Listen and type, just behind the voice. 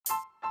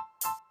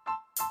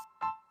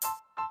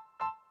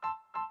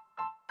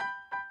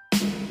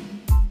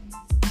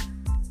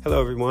Hello,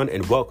 everyone,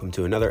 and welcome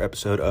to another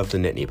episode of the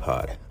Nittany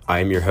Pod. I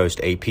am your host,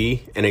 AP,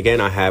 and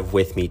again, I have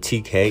with me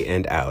TK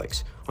and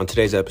Alex. On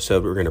today's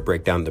episode, we're going to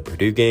break down the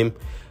Purdue game,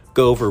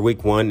 go over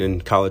Week 1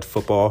 in college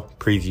football,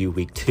 preview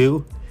Week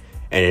 2,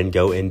 and then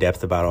go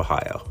in-depth about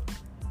Ohio.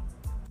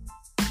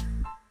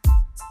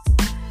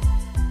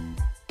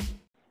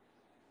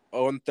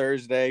 On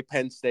Thursday,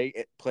 Penn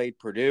State played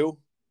Purdue,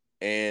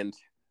 and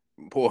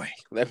boy,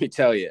 let me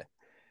tell you,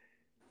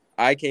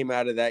 I came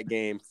out of that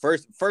game.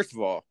 First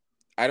of all,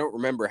 I don't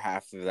remember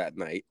half of that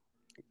night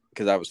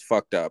because I was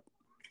fucked up.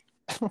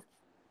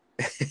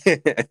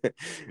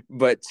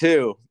 But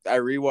two, I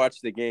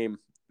rewatched the game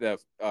the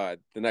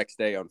next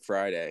day on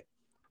Friday,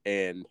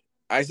 and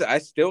I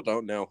still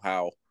don't know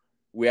how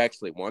we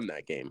actually won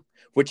that game,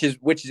 which is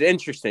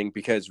interesting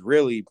because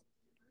really,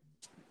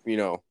 you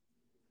know,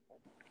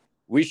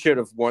 we should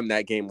have won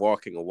that game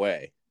walking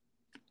away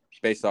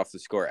based off the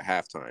score at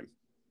halftime.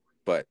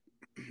 But,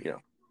 you know,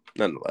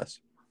 nonetheless.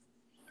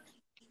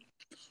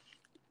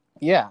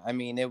 Yeah, I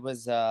mean, it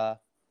was a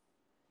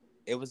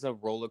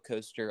roller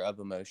coaster of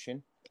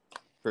emotion,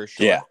 for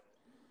sure. Yeah.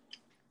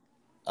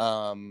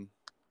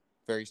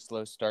 Very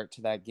slow start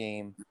to that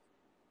game.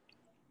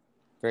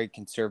 Very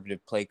conservative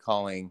play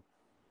calling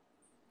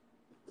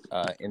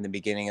in the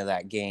beginning of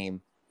that game.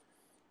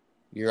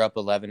 You're up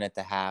 11 at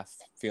the half,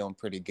 feeling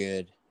pretty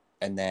good,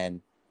 and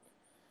then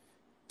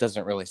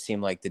doesn't really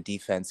seem like the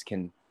defense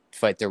can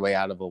fight their way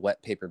out of a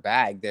wet paper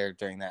bag there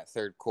during that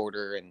third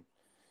quarter, and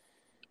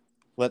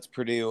lets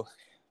Purdue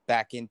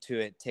back into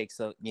it,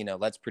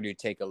 lets Purdue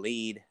take a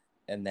lead.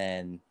 And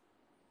then,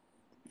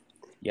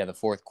 the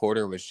fourth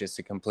quarter was just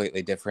a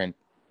completely different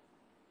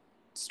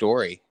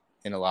story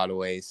in a lot of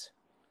ways.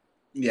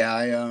 Yeah,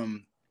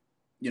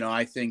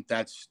 I think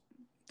that's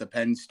the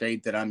Penn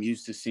State that I'm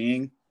used to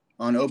seeing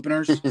on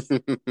openers.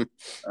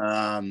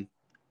 I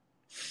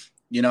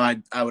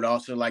would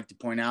also like to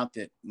point out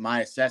that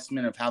my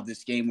assessment of how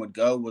this game would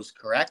go was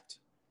correct.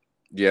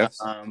 Yes.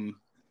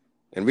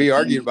 And we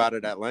argued about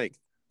it at length.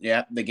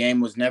 Yeah, the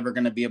game was never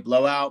going to be a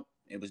blowout.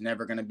 It was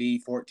never going to be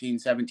 14,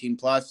 17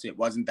 plus. It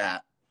wasn't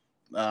that.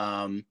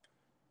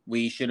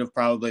 We should have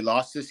probably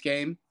lost this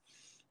game.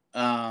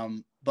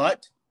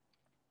 But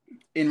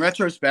in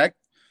retrospect,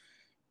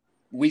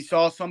 we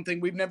saw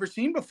something we've never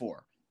seen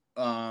before.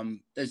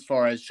 As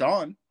far as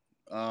Sean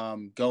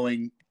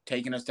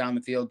taking us down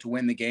the field to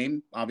win the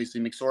game. Obviously,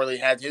 McSorley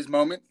had his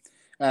moment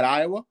at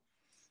Iowa,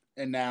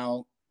 and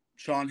now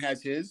Sean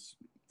has his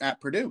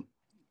at Purdue.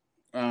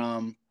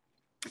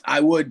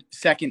 I would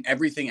second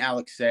everything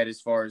Alex said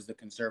as far as the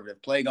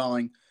conservative play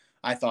calling.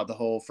 I thought the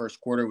whole first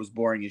quarter was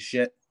boring as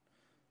shit.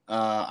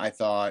 I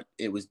thought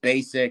it was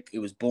basic. It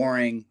was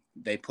boring.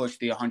 They pushed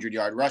the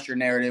 100-yard rusher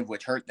narrative,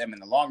 which hurt them in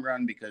the long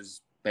run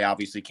because they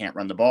obviously can't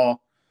run the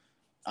ball.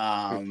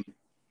 It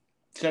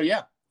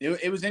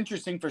was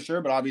interesting for sure,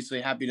 but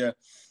obviously happy to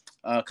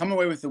come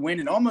away with the win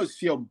and almost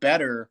feel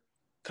better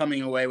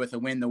coming away with a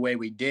win the way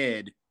we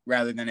did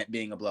rather than it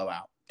being a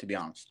blowout, to be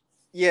honest.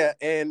 Yeah,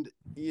 and,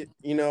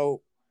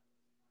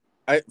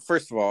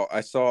 first of all,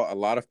 I saw a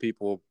lot of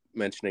people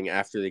mentioning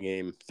after the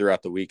game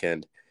throughout the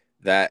weekend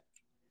that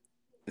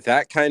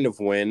kind of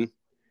win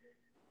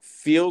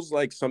feels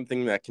like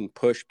something that can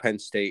push Penn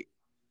State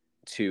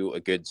to a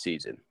good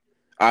season.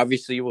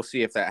 Obviously, we'll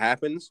see if that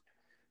happens,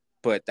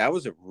 but that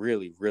was a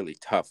really, really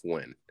tough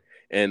win.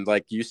 And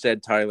like you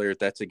said, Tyler,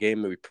 that's a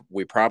game that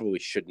we probably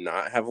should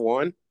not have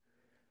won.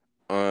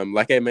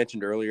 Like I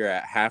mentioned earlier,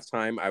 at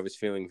halftime, I was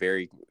feeling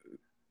very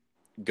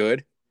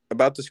good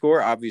about the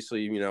score.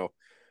 Obviously,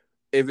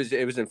 it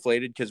was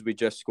inflated because we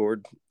just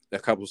scored a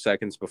couple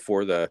seconds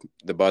before the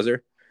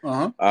buzzer.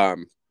 Uh-huh.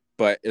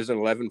 But it was an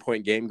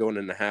 11-point game going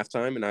into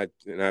halftime, and I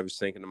was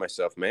thinking to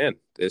myself, man,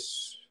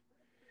 this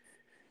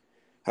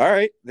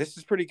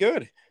is pretty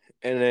good.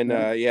 And then,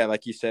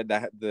 like you said,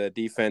 that the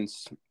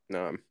defense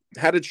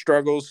had its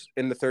struggles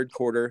in the third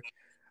quarter.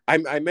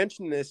 I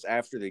mentioned this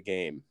after the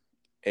game,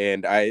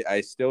 and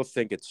I still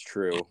think it's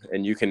true.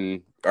 And you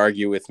can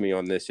argue with me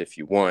on this if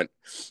you want.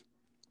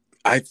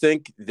 I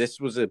think this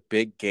was a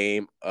big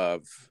game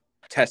of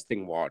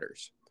testing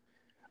waters.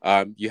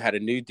 You had a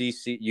new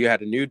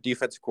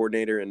defensive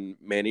coordinator in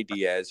Manny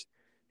Diaz,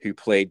 who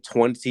played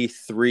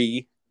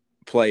 23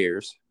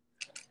 players.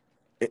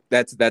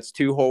 That's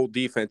two whole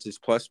defenses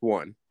plus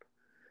one.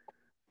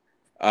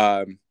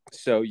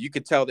 So you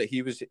could tell that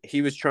he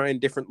was trying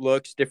different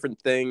looks, different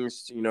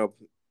things,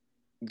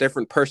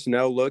 different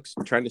personnel looks,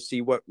 trying to see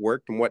what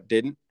worked and what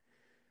didn't.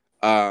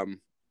 On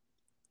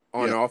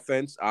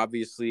offense,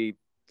 obviously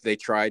they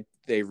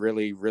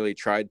really, really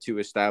tried to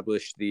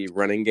establish the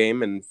running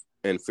game and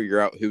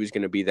figure out who was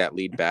going to be that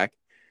lead back.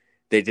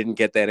 They didn't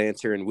get that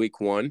answer in week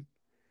 1.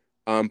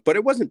 But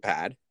it wasn't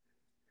bad.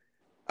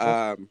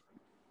 I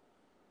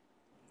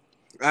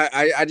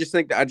just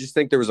think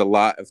there was a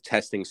lot of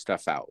testing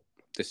stuff out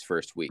this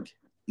first week.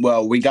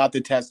 Well, we got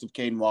the test of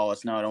Caden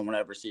Wallace. Now I don't want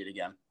to ever see it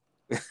again.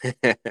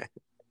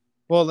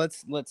 Well,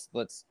 let's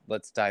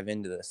dive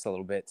into this a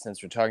little bit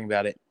since we're talking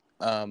about it.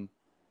 I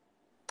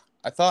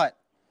thought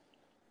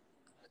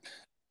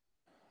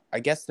I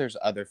guess there's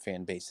other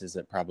fan bases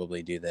that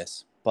probably do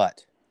this,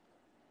 but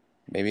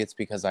maybe it's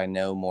because I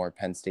know more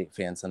Penn State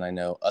fans than I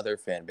know other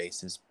fan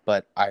bases,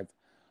 but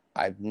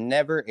I've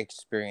never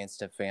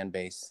experienced a fan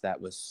base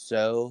that was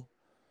so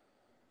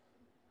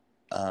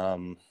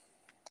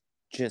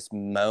just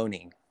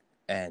moaning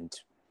and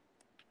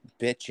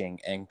bitching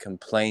and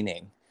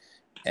complaining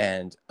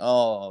and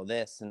oh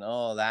this and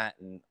oh that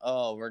and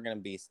oh we're gonna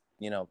be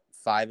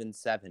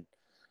 5-7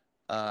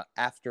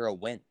 after a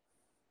win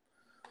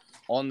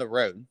on the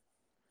road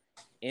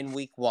in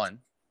week 1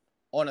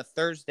 on a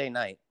Thursday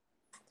night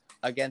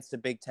against a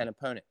Big Ten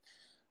opponent.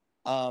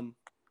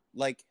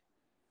 Like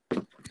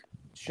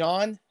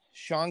Sean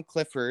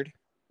Clifford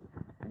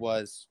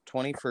was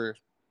 20 for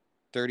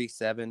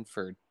 37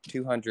 for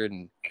 200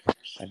 and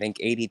I think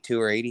 82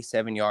 or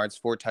 87 yards,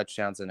 4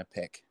 touchdowns and a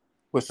pick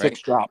with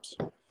 6 drops.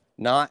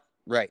 Not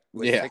right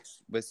Yeah.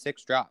 with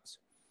 6 drops.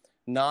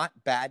 Not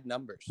bad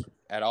numbers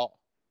at all.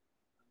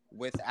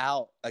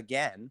 Without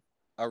again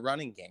a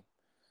running game.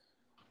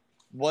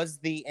 Was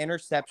the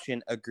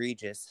interception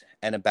egregious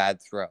and a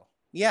bad throw?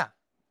 Yeah,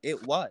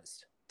 it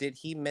was. Did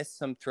he miss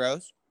some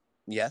throws?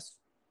 Yes,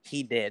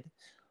 he did.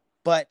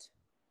 But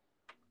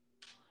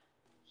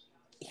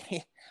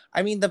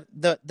I mean,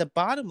 the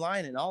bottom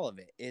line in all of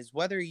it is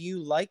whether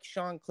you like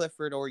Sean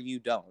Clifford or you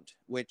don't,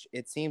 which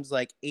it seems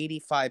like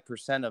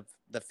 85% of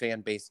the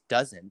fan base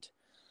doesn't.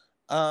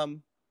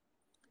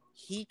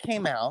 He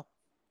came out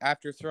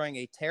after throwing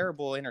a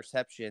terrible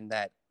interception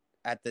that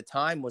at the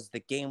time was the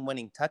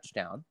game-winning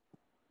touchdown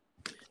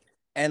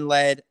and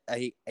led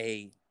a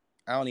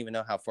I don't even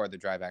know how far the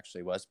drive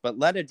actually was, but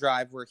led a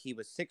drive where he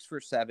was 6 for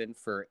 7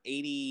 for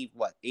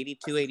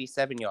 82,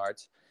 87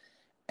 yards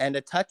and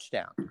a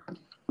touchdown.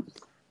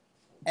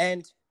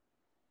 And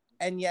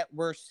yet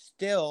we're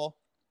still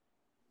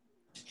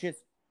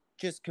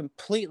just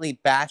completely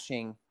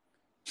bashing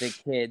the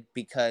kid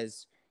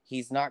because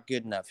he's not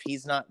good enough.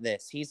 He's not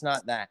this. He's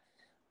not that.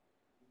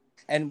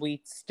 And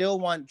we still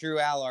want Drew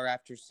Allar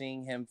after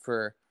seeing him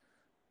for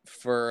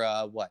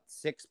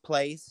 6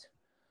 plays?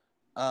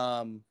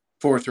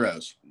 4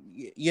 throws.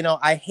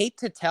 I hate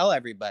to tell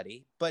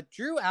everybody, but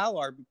Drew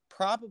Allar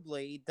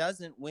probably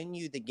doesn't win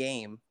you the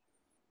game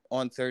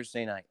on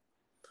Thursday night.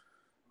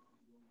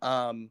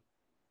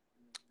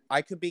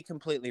 I could be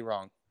completely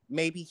wrong.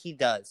 Maybe he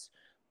does.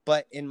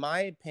 But in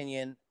my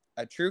opinion,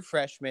 a true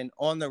freshman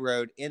on the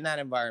road in that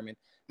environment,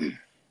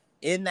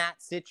 in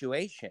that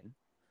situation,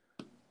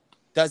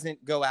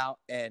 doesn't go out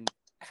and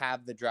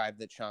have the drive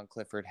that Sean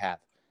Clifford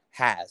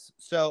has.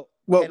 So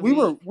we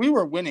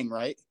were winning,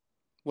 right?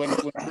 When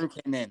Drew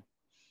came in.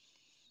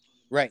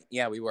 Right,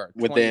 yeah, we were.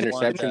 With the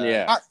interception,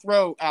 yeah. Not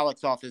throw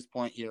Alex off his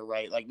point here,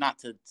 right? Like, not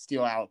to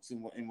steal Alex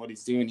in what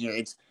he's doing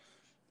here.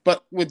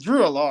 But with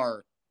Drew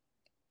Allar,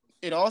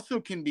 it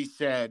also can be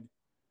said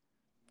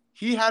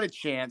he had a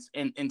chance,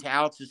 and to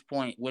Alex's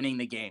point, winning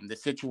the game, the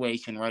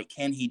situation, right?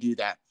 Can he do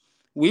that?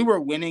 We were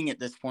winning at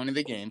this point of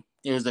the game.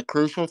 It was a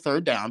crucial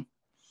 3rd down.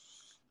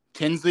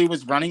 Tinsley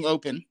was running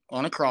open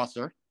on a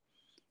crosser,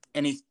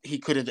 and he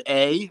could have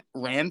A,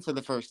 ran for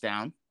the 1st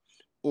down,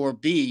 or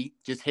B,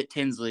 just hit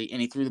Tinsley, and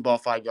he threw the ball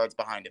 5 yards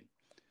behind him.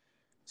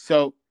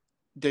 So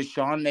does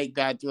Sean make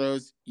bad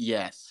throws?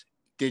 Yes.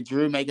 Did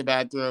Drew make a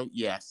bad throw?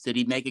 Yes. Did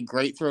he make a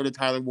great throw to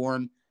Tyler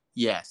Warren?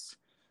 Yes.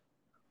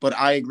 But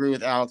I agree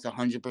with Alex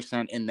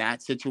 100% in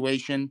that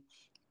situation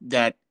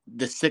that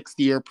the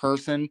 6th-year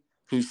person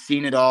who's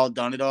seen it all,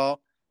 done it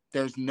all,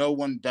 there's no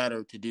one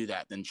better to do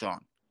that than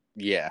Sean.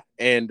 Yeah,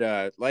 and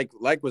like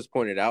was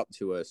pointed out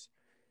to us,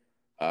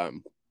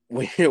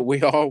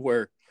 we all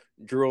were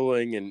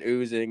drooling and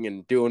oozing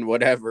and doing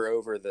whatever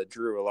over the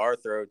Drew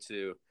Allar throw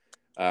to,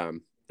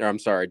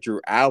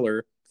 Drew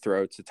Allar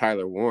throw to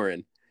Tyler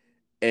Warren,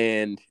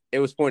 and it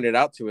was pointed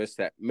out to us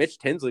that Mitch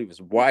Tinsley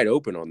was wide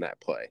open on that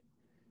play.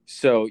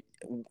 So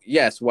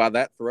yes, while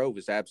that throw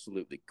was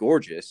absolutely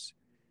gorgeous,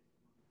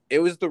 it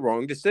was the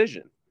wrong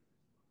decision.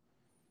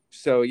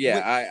 So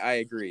yeah, I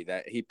agree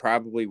that he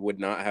probably would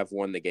not have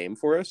won the game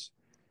for us.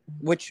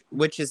 Which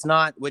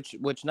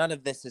none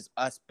of this is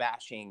us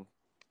bashing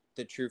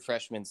the true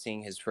freshman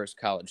seeing his first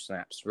college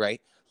snaps,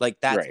 right?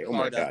 Like that's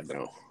right.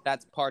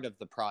 That's part of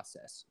the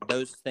process.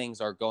 Those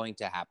things are going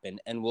to happen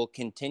and will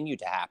continue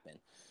to happen.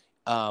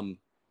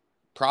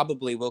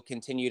 Probably will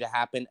continue to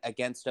happen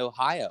against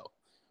Ohio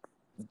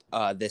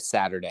this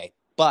Saturday.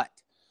 But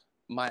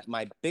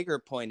my bigger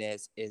point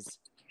is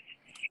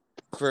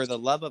for the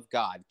love of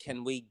God,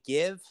 can we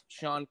give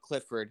Sean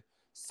Clifford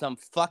some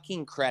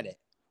fucking credit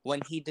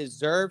when he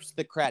deserves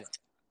the credit?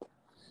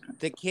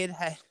 The kid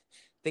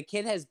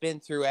has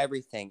been through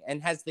everything.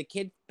 And has the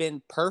kid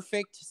been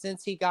perfect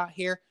since he got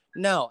here?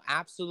 No,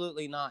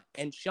 absolutely not.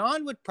 And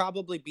Sean would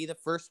probably be the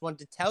first one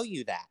to tell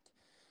you that.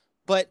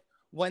 But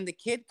when the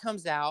kid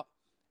comes out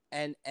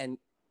and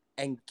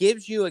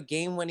gives you a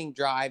game-winning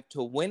drive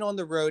to win on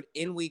the road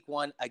in week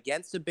 1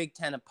 against a Big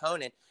Ten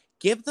opponent,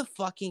 give the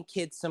fucking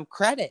kid some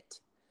credit.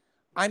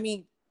 I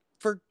mean,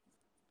 for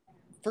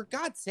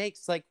God's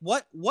sakes, like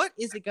what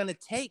is it going to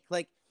take?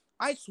 Like,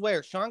 I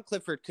swear Sean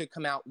Clifford could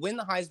come out, win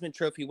the Heisman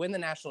Trophy, win the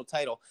national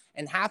title,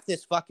 and half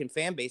this fucking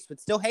fan base would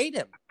still hate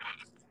him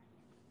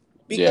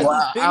because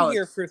he's been Alex,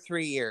 here for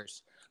 3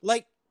 years.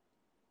 Like,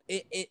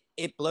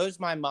 it blows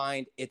my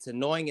mind. It's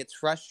annoying. It's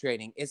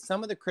frustrating. Is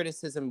some of the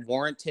criticism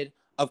warranted?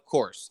 Of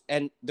course.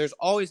 And there's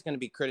always going to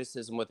be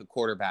criticism with a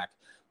quarterback.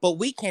 But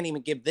we can't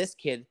even give this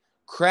kid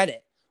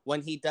credit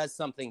when he does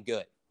something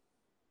good.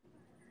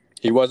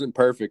 He wasn't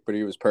perfect, but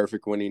he was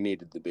perfect when he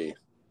needed to be.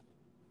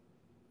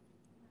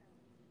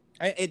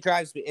 It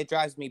drives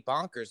me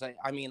bonkers.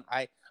 I mean,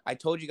 I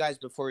told you guys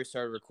before we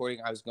started recording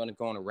I was going to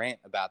go on a rant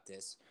about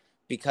this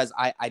because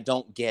I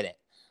don't get it.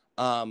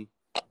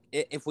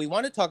 If we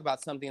want to talk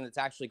about something that's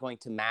actually going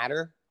to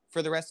matter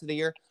for the rest of the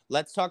year,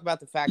 let's talk about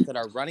the fact that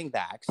our running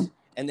backs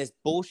and this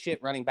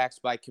bullshit running backs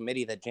by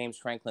committee that James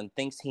Franklin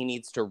thinks he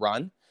needs to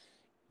run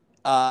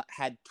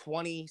had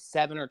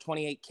 27 or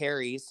 28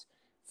 carries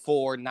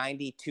for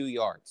 92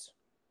 yards.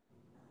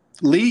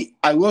 Lee,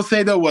 I will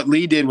say, though, what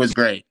Lee did was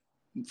great.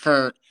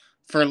 For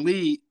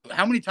Lee,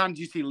 how many times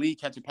did you see Lee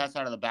catch a pass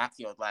out of the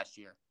backfield last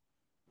year?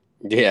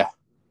 Yeah.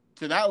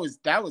 So that was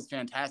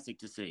fantastic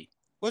to see.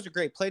 It was a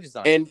great play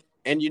design.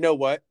 And you know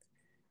what?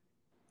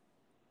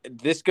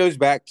 This goes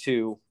back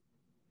to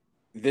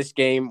this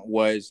game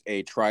was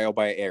a trial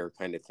by error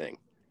kind of thing.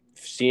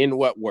 Seeing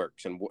what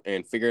works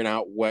and figuring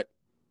out what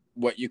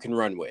you can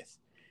run with.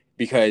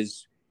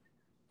 Because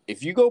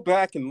if you go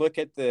back and look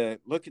at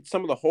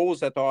some of the holes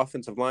that the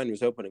offensive line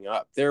was opening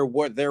up, there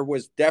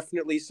was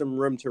definitely some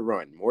room to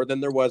run, more than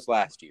there was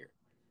last year.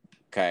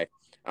 Okay.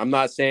 I'm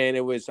not saying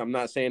it was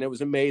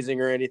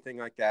amazing or anything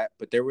like that,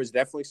 but there was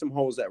definitely some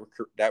holes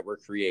that were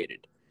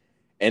created.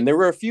 And there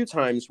were a few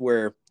times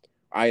where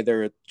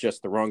either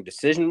just the wrong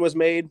decision was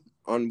made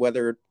on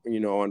whether,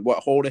 on what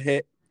hole to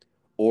hit,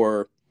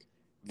 or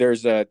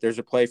there's a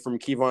play from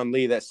Kevon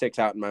Lee that sticks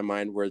out in my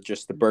mind where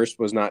just the burst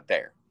was not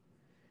there.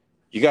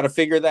 You got to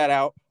figure that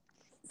out.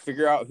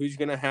 Figure out who's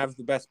going to have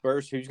the best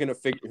burst, who's going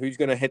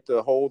to hit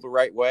the hole the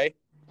right way,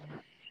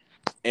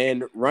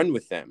 and run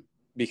with them.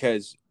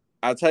 Because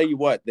I'll tell you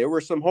what, there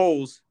were some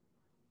holes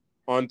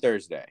on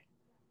Thursday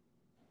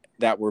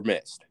that were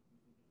missed.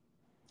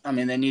 I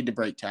mean, they need to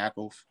break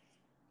tackles.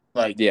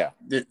 Like, yeah,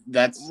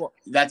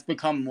 that's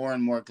become more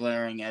and more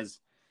glaring as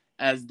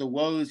the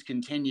woes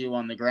continue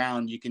on the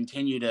ground. You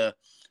continue to,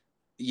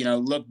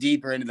 look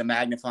deeper into the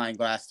magnifying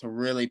glass to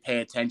really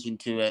pay attention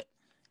to it.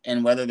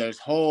 And whether there's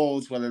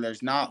holes, whether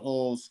there's not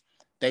holes,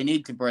 they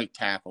need to break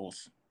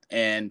tackles.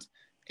 And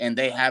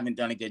they haven't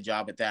done a good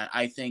job at that.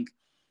 I think,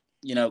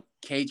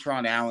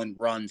 Kaytron Allen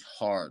runs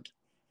hard.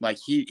 Like,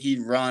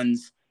 he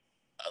runs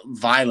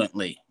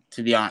violently,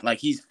 to be honest. Like,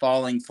 he's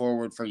falling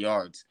forward for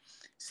yards.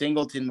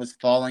 Singleton was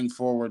falling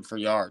forward for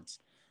yards.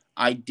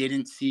 I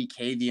didn't see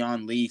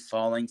Kayvon Lee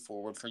falling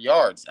forward for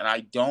yards. And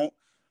I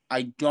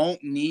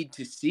don't need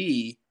to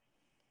see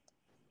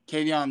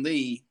Kayvon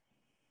Lee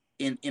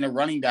in a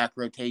running back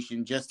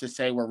rotation just to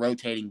say we're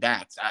rotating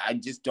backs. I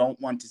just don't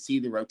want to see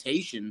the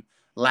rotation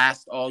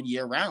last all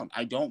year round.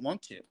 I don't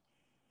want to.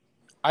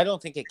 I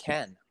don't think it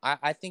can.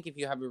 I think if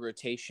you have a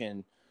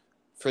rotation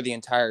for the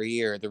entire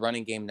year, the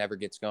running game never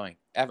gets going,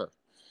 ever.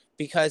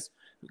 Because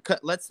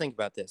let's think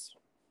about this.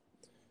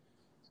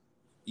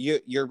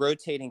 You're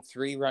rotating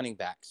 3 running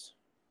backs.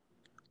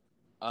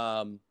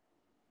 Let's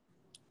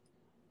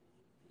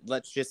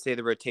just say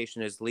the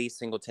rotation is Lee,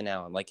 Singleton,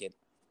 Allen, like it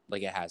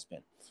has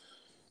been.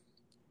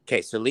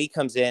 Okay, so Lee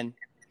comes in.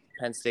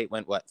 Penn State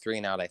went 3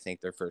 and out, I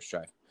think, their first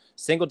drive.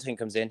 Singleton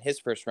comes in. His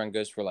first run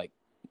goes for I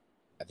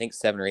think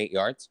 7 or 8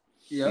 yards.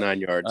 Yep.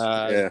 9 yards.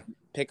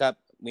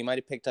 We might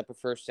have picked up a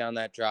first down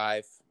that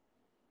drive.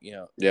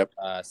 Yep.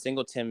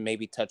 Singleton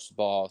maybe touched the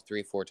ball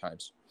 3 or 4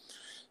 times.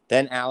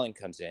 Then Allen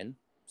comes in.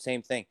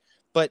 Same thing.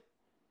 But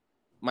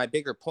my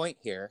bigger point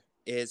here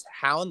is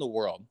how in the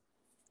world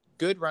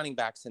good running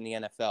backs in the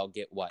NFL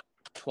get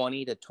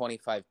 20 to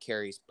 25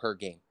 carries per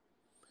game.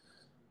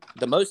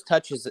 The most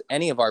touches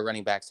any of our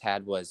running backs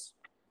had was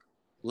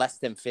less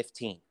than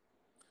 15.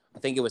 I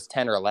think it was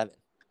 10 or 11.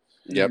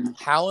 Yep.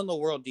 How in the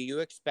world do you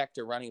expect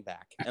a running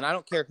back? And I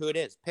don't care who it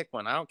is. Pick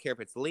one. I don't care if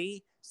it's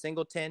Lee,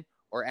 Singleton,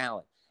 or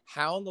Allen.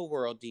 How in the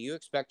world do you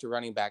expect a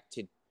running back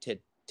to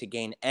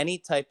gain any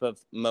type of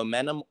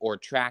momentum or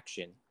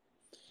traction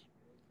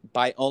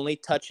by only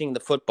touching the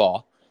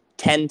football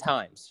 10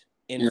 times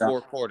in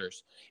 4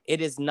 quarters?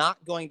 It is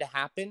not going to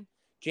happen.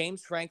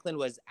 James Franklin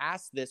was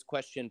asked this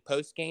question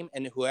post-game,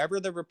 and whoever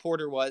the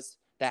reporter was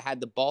that had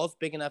the balls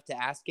big enough to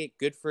ask it,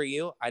 good for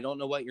you. I don't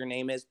know what your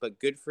name is, but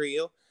good for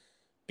you.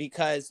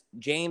 Because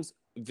James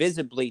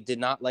visibly did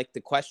not like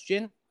the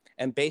question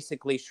and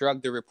basically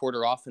shrugged the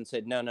reporter off and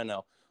said,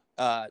 no.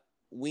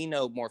 We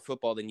know more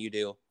football than you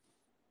do.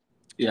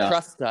 Yeah.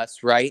 Trust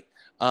us, right?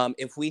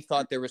 If we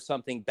thought there was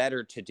something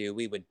better to do,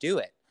 we would do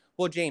it.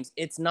 Well, James,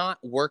 it's not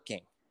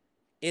working.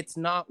 It's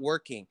not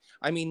working.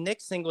 I mean,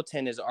 Nick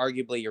Singleton is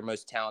arguably your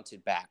most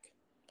talented back.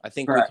 I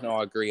think Correct. We can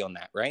all agree on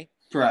that, right?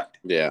 Correct.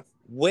 Yeah.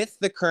 With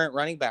the current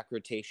running back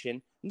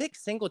rotation, Nick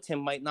Singleton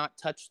might not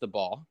touch the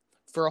ball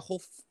for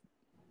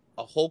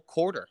a whole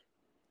quarter.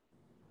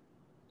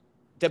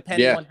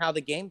 depending Yeah. on how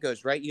the game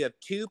goes, right? You have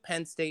 2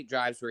 Penn State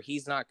drives where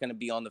he's not going to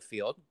be on the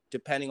field,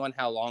 depending on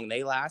how long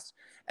they last.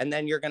 And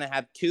then you're going to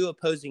have 2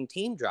 opposing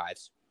team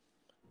drives.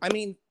 I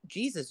mean,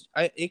 Jesus,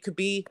 it could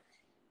be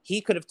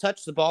he could have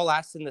touched the ball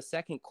last in the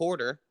second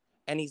quarter,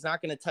 and he's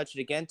not going to touch it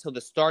again till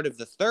the start of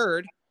the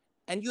third.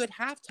 And you had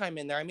halftime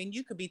in there. I mean,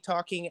 you could be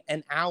talking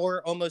an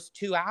hour, almost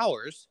 2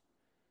 hours,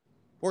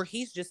 where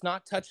he's just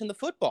not touching the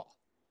football.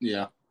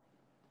 Yeah.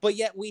 But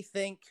yet we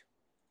think,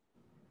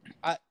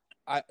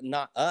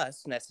 not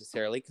us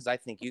necessarily, because I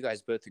think you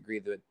guys both agree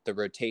that the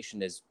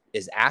rotation is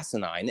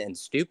asinine and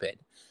stupid.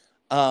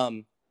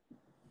 But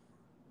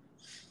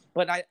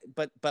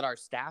our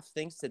staff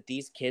thinks that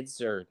these kids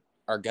are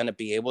going to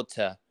be able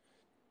to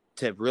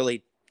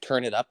really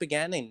turn it up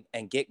again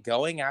and get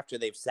going after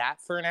they've sat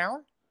for an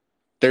hour.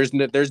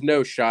 There's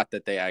no shot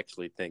that they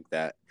actually think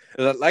that.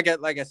 Like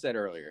I said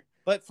earlier.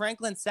 But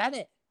Franklin said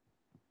it.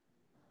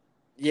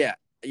 Yeah,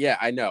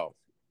 I know,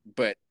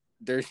 but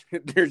there's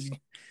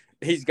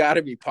he's got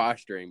to be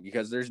posturing,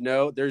 because there's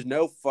no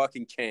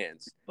fucking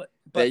chance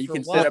that you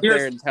can sit up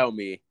there and tell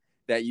me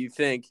that you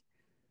think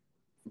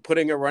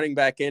putting a running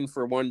back in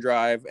for one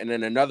drive and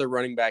then another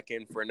running back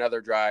in for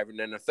another drive and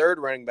then a third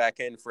running back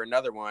in for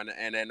another one,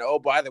 and then, oh,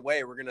 by the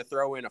way, we're going to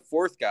throw in a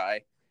fourth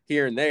guy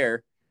here and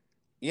there,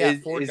 is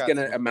going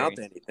to amount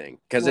to anything,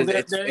 because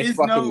it's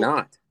fucking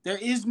not. There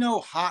is no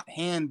hot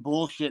hand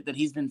bullshit that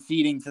he's been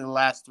feeding for the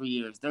last 3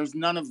 years. There's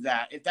none of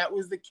that. If that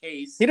was the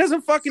case, he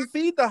doesn't fucking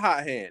feed the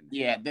hot hand.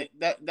 Yeah,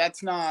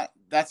 that's not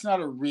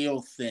a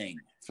real thing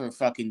for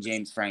fucking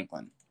James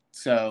Franklin.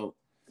 So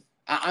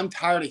I'm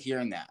tired of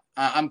hearing that.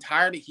 I'm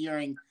tired of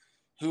hearing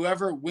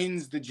whoever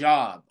wins the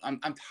job.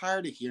 I'm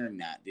tired of hearing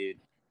that, dude.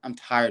 I'm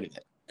tired of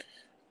it.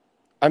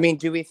 I mean,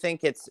 do we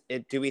think it's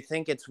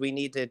we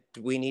need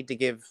to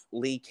give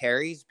Lee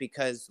carries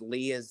because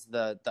Lee is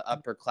the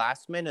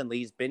upperclassman and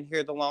Lee's been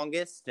here the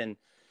longest, and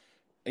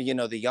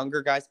the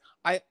younger guys.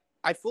 I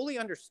fully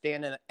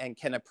understand and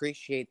can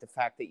appreciate the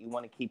fact that you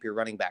want to keep your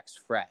running backs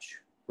fresh,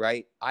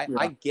 right?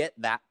 I get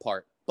that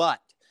part,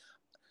 but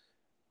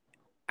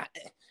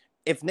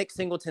if Nick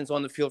Singleton's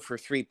on the field for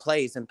 3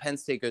 plays and Penn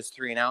State goes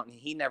 3 and out and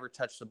he never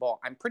touched the ball,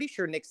 I'm pretty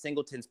sure Nick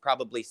Singleton's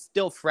probably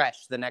still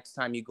fresh the next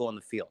time you go on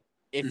the field.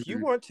 If you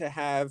want to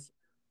have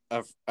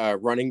a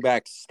running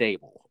back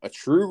stable, a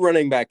true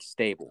running back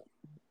stable,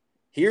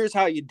 here's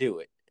how you do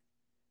it.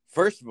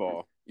 First of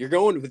all, you're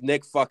going with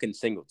Nick fucking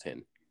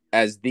Singleton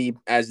as the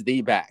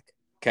back,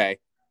 okay?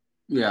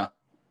 Yeah.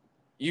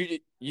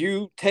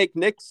 You take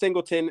Nick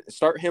Singleton,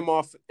 start him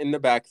off in the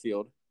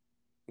backfield,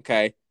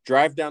 okay?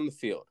 Drive down the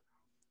field.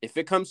 If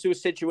it comes to a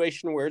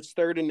situation where it's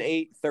 3rd and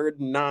 8, 3rd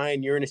and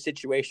 9, you're in a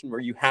situation where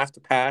you have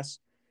to pass,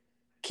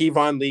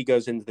 Kevon Lee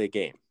goes into the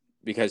game,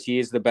 because he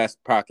is the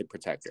best pocket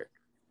protector,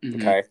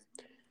 okay?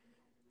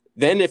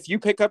 Then if you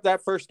pick up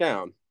that first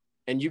down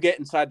and you get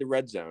inside the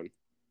red zone,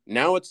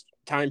 now it's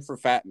time for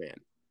Fat Man.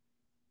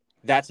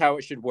 That's how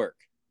it should work.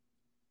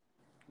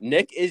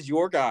 Nick is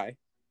your guy.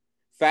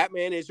 Fat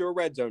Man is your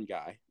red zone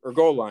guy or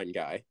goal line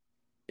guy,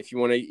 if you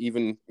want to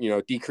even,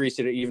 decrease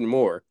it even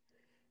more.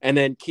 And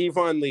then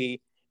Kevon Lee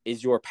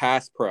is your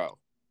pass pro.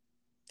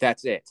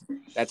 That's it.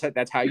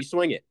 That's how you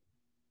swing it.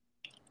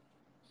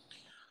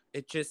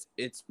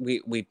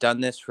 We've done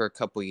this for a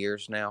couple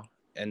years now,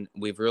 and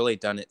we've really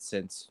done it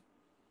since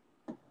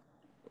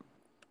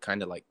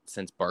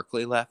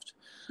Barkley left.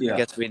 Yeah. I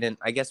guess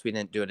we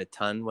didn't do it a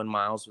ton when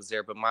Miles was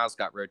there, but Miles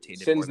got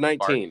rotated since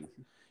 19.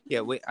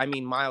 Yeah,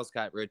 Miles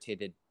got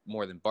rotated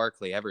more than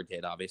Barkley ever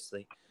did,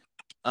 obviously.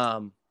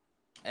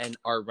 And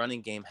our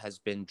running game has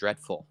been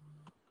dreadful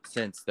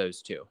since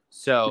those two.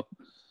 So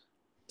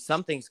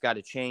something's got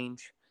to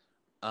change.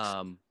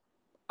 I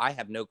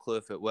have no clue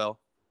if it will.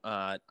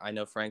 I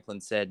know Franklin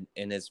said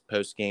in his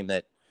post game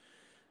that,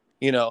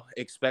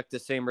 expect the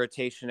same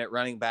rotation at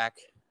running back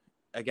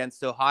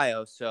against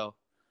Ohio. So,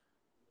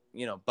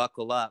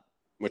 buckle up.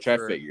 Which I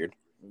figured.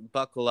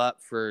 Buckle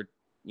up for,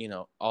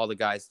 all the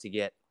guys to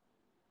get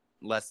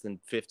less than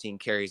 15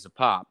 carries a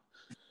pop.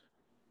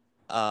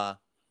 I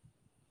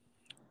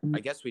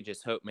guess we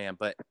just hope, man,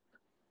 but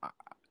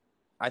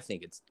I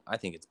think it's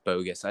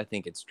bogus. I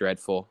think it's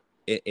dreadful.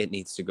 It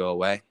needs to go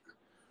away.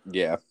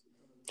 Yeah.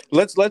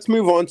 Let's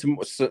move on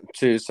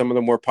to some of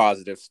the more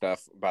positive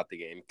stuff about the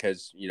game,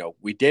 because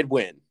we did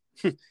win.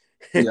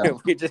 Yeah.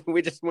 we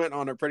just went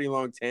on a pretty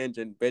long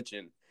tangent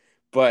bitching,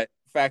 but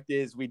fact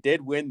is we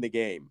did win the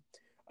game.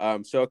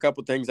 So a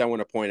couple things I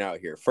want to point out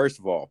here. First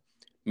of all,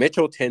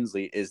 Mitchell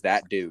Tinsley is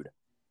that dude.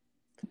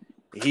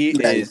 He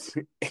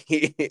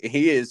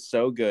is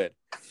so good.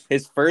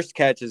 His first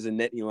catch is a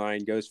Nittany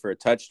Lion, goes for a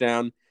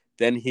touchdown.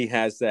 Then he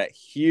has that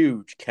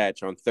huge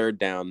catch on 3rd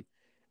down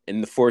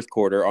in the 4th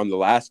quarter on the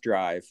last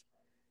drive,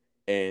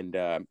 and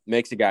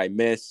makes a guy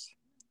miss.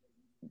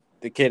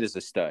 The kid is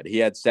a stud. He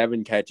had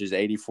 7 catches,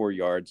 84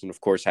 yards, and of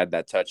course had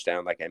that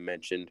touchdown, like I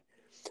mentioned.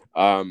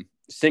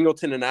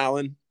 Singleton and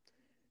Allen,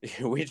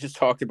 we just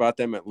talked about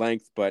them at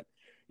length, but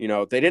they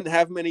didn't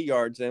have many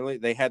yards.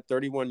 They had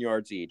 31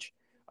 yards each,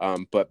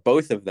 but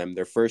both of them,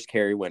 their first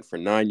carry went for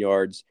 9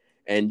 yards,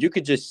 and you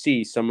could just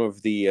see some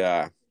of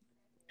the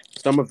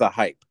some of the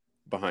hype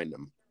behind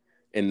them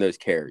in those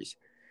carries.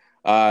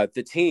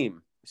 The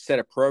team set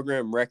a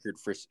program record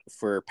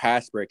for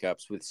pass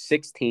breakups with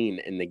 16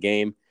 in the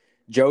game.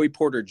 Joey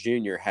Porter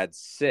Jr. had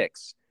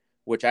 6,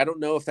 which I don't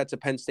know if that's a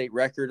Penn State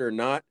record or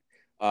not,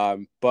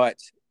 but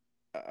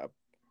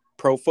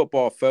Pro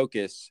Football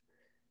Focus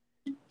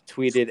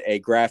tweeted a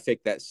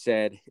graphic that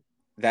said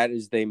that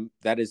is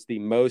the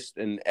most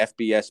an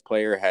FBS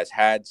player has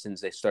had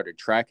since they started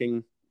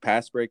tracking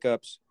pass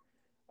breakups.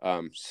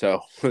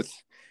 So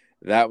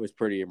that was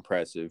pretty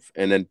impressive.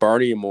 And then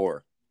Barney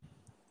Moore,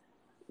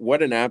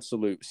 what an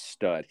absolute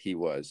stud he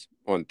was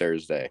on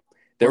Thursday.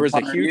 There was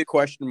a huge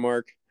question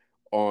mark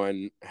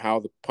on how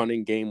the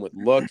punting game would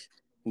look,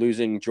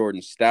 losing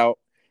Jordan Stout.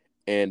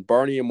 And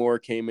Barney Moore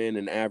came in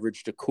and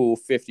averaged a cool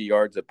 50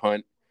 yards a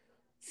punt,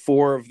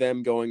 4 of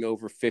them going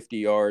over 50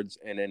 yards,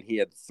 and then he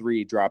had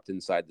 3 dropped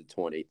inside the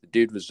 20. The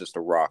dude was just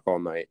a rock all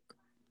night.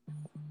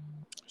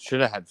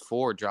 Should have had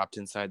 4 dropped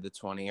inside the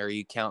 20. Or are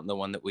you counting the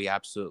one that we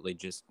absolutely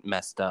just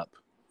messed up?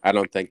 I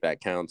don't think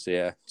that counts,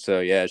 yeah. So,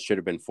 yeah, it should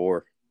have been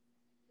 4.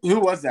 Who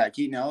was that?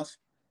 Keaton Ellis?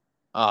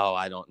 Oh,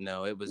 I don't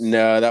know. It was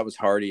No, that was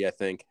Hardy, I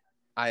think.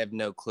 I have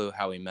no clue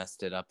how he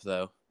messed it up,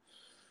 though.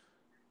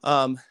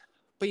 But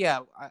yeah,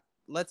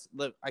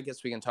 I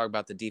guess we can talk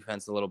about the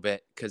defense a little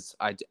bit, because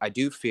I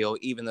do feel,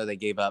 even though they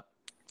gave up,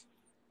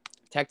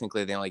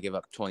 technically they only gave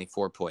up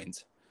 24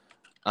 points.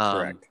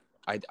 Correct.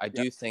 I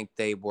do think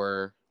they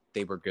were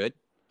good.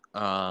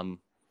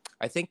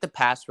 I think the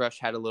pass rush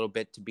had a little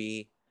bit to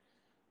be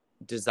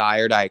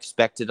desired. I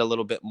expected a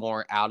little bit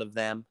more out of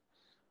them.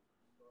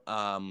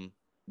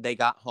 They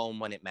got home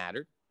when it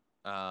mattered.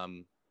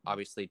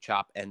 Obviously,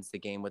 Chop ends the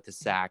game with a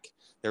sack.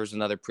 There was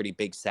another pretty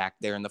big sack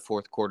there in the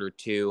fourth quarter,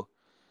 too.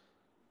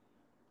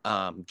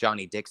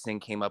 Johnny Dixon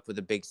came up with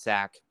a big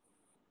sack.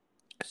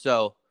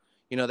 So,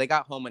 they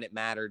got home when it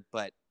mattered,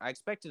 but I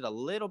expected a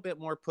little bit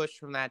more push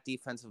from that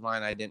defensive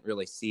line. I didn't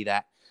really see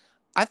that.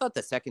 I thought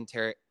the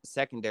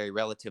secondary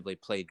relatively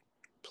played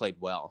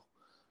well.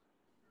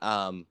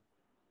 Aiden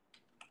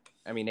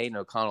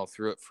O'Connell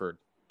threw it for,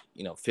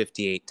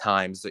 58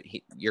 times.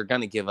 You're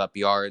going to give up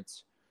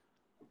yards.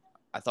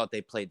 I thought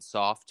they played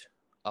soft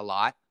a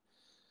lot,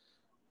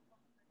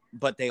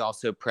 but they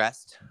also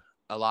pressed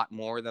a lot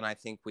more than I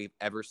think we've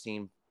ever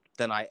seen,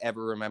 than I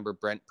ever remember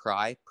Brent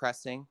Pry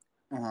pressing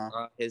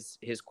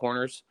his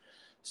corners.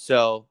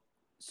 So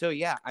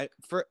yeah,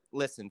 for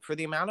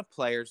the amount of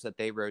players that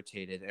they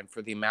rotated and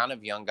for the amount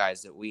of young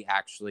guys that we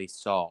actually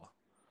saw,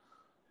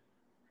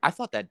 I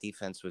thought that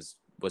defense was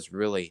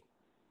really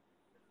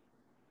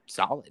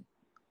solid.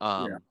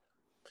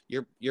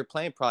 You're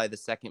playing probably the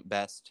second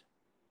best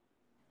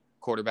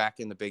quarterback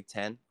in the Big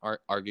Ten,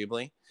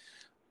 arguably,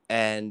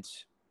 and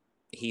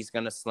he's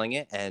going to sling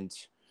it, and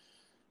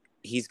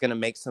he's going to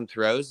make some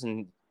throws,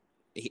 and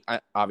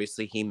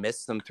obviously he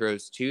missed some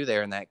throws too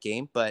there in that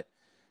game, but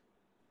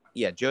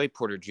yeah, Joey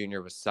Porter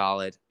Jr. was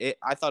solid.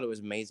 I thought it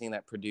was amazing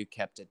that Purdue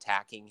kept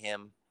attacking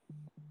him.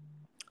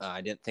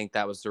 I didn't think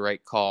that was the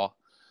right call,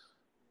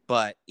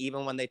 but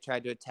even when they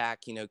tried to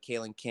attack,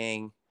 Kalen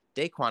King,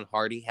 Daquan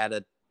Hardy had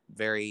a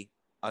very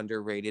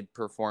underrated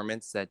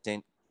performance that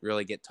didn't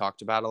really get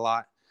talked about a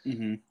lot.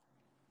 Mm-hmm.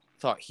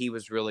 Thought he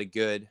was really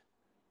good.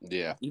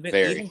 Yeah,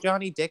 even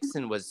Johnny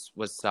Dixon was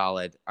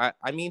solid.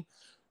 I mean,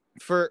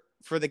 for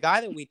the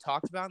guy that we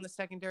talked about in the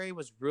secondary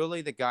was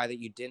really the guy that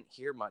you didn't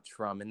hear much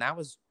from, and that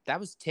was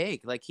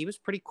Tig. Like, he was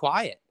pretty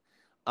quiet.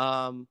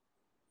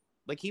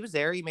 Like, he was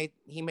there. He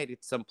made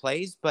some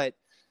plays, but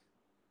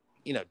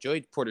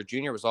Joey Porter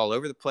Jr. was all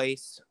over the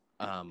place.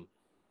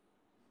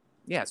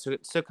 Yeah,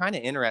 so kind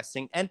of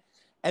interesting, and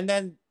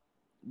then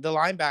the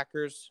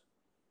linebackers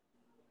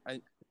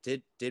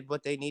did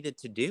what they needed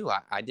to do.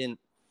 I didn't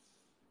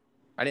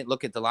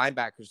look at the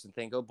linebackers and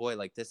think, oh boy,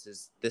 like this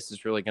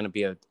is really going to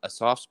be a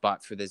soft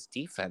spot for this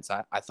defense.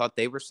 I thought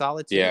they were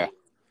solid too.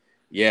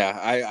 Yeah.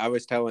 I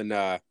was telling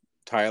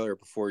Tyler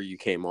before you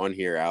came on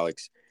here,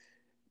 Alex,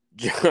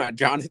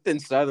 Jonathan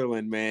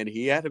Sutherland, man,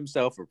 he had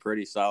himself a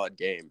pretty solid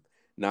game.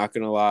 Not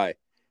gonna lie,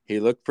 he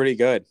looked pretty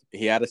good.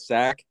 He had a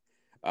sack.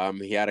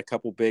 He had a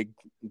couple big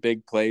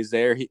plays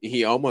there.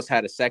 He almost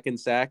had a second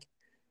sack.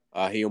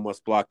 He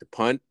almost blocked a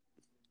punt.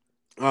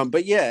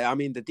 But yeah, I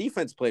mean, the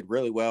defense played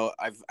really well.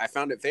 I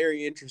found it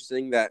very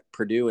interesting that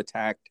Purdue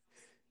attacked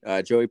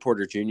Joey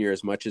Porter Jr.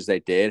 as much as they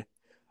did.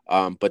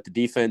 But the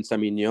defense, I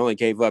mean, you only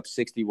gave up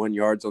 61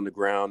 yards on the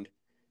ground.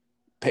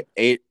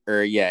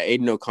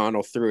 Aiden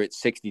O'Connell threw it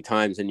 60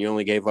 times, and you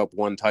only gave up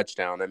 1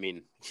 touchdown. I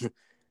mean,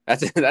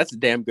 that's a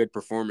damn good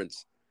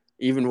performance,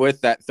 even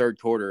with that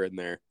third quarter in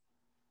there.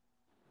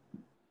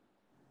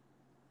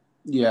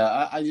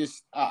 Yeah,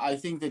 I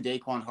think the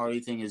Daquan Hardy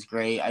thing is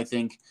great. I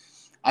think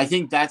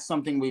that's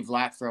something we've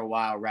lacked for a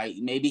while, right?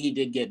 Maybe he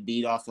did get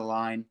beat off the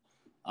line,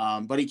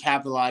 but he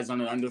capitalized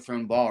on an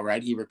underthrown ball,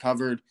 right? He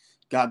recovered,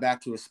 got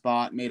back to a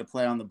spot, made a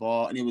play on the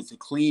ball, and it was a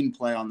clean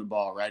play on the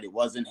ball, right? It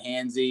wasn't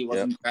handsy, it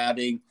wasn't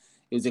grabbing.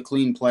 It was a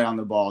clean play on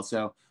the ball.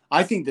 So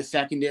I think the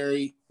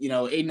secondary,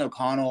 Aiden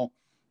O'Connell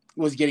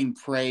was getting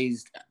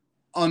praised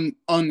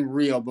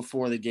unreal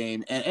before the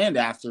game and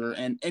after,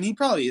 and he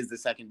probably is the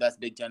second best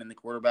Big Ten in the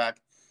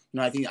quarterback.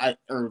 I think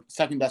or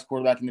second best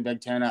quarterback in the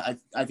Big Ten. I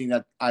think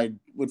that I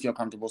would feel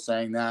comfortable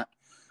saying that.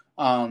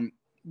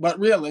 But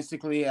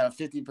realistically, a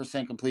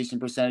 50% completion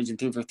percentage and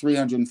threw for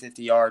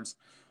 350 yards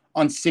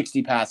on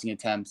 60 passing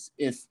attempts.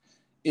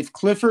 If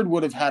Clifford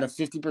would have had a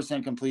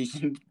 50%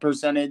 completion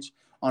percentage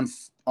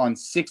on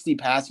 60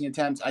 passing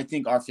attempts, I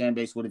think our fan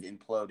base would have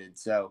imploded.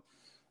 So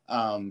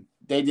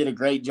they did a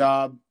great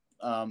job.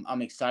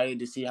 I'm excited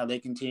to see how they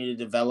continue to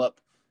develop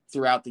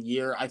throughout the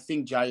year. I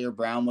think Jair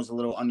Brown was a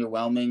little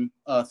underwhelming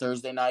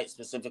Thursday night,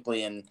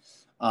 specifically in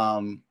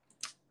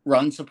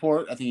run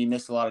support. I think he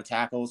missed a lot of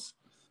tackles.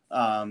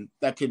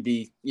 That could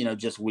be,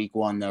 just week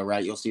one, though,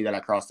 right? You'll see that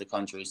across the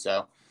country.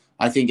 So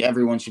I think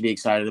everyone should be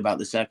excited about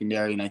the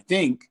secondary. And I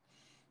think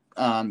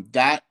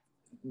that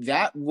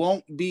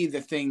won't be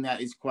the thing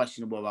that is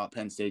questionable about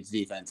Penn State's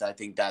defense. I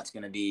think that's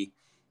going to be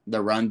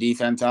the run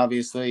defense,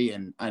 obviously.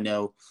 And I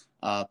know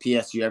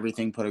PSG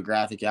Everything put a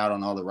graphic out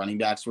on all the running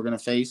backs we're going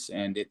to face,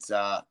 and it's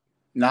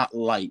not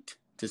light,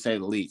 to say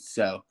the least.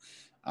 So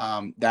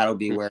that'll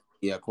be where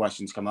the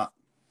questions come up.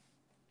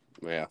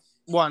 Yeah.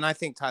 Well, and I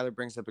think Tyler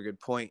brings up a good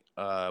point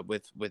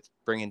with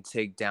bringing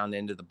Tig down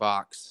into the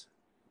box,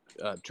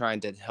 trying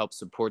to help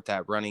support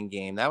that running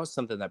game. That was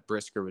something that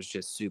Brisker was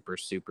just super,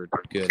 super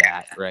good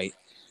at, right?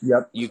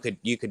 Yep.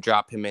 You could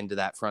drop him into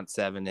that front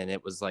seven, and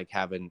it was like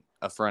having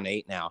a front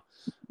eight now.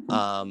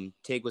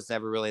 Tig was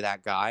never really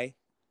that guy.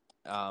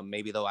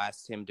 Maybe they'll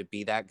ask him to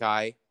be that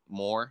guy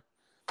more,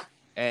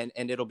 and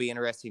it'll be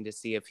interesting to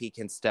see if he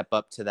can step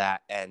up to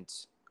that. And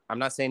I'm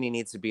not saying he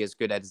needs to be as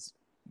good at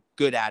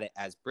it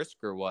as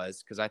Brisker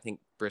was, because I think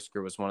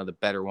Brisker was one of the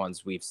better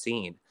ones we've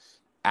seen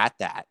at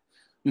that.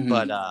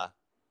 Mm-hmm.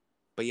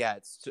 But yeah,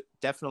 it's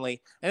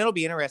definitely, and it'll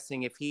be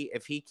interesting if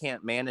he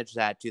can't manage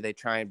that. Do they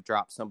try and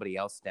drop somebody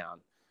else down?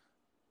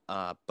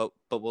 But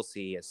we'll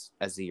see as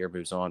the year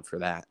moves on for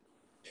that.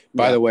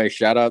 By the way,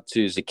 shout out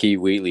to Zakee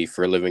Wheatley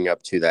for living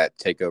up to that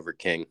takeover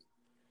king.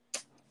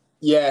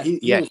 Yeah, he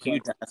was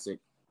fantastic.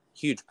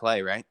 Huge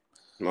play, right?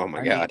 Oh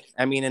my God.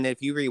 I mean, and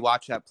if you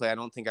rewatch that play, I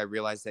don't think I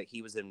realized that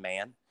he was in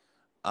man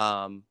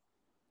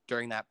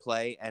during that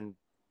play and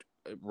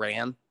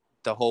ran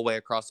the whole way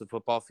across the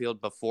football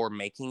field before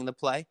making the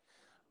play.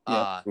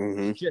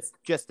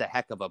 Just a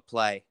heck of a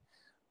play.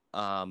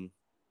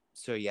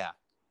 So yeah,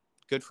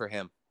 good for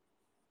him.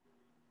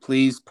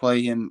 Please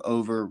play him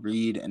over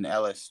Reed and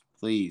Ellis,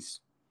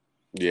 please.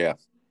 Yeah.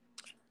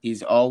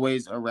 He's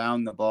always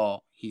around the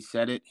ball. He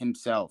said it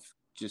himself.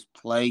 Just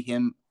play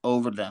him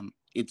over them.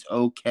 It's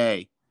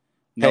okay.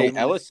 Hey,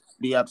 Ellis,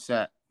 be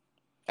upset.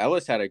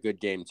 Ellis had a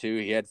good game too.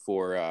 He had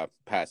 4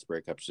 pass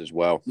breakups as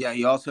well. Yeah,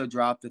 he also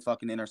dropped the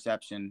fucking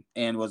interception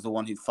and was the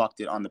one who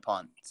fucked it on the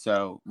punt.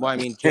 So, well, I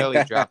mean,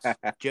 Joey dropped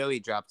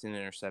an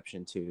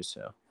interception too.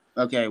 So,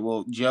 okay,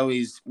 well,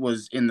 Joey's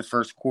was in the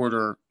first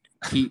quarter.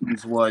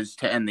 Keaton's was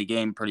to end the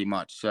game, pretty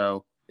much.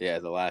 So, yeah,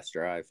 the last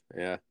drive.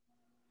 Yeah.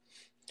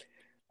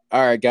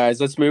 All right, guys,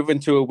 let's move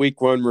into a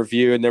week 1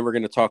 review, and then we're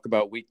going to talk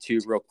about week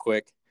 2 real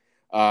quick.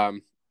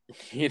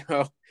 It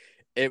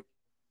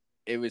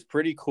was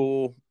pretty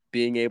cool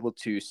being able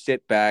to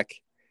sit back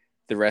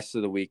the rest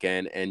of the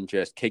weekend and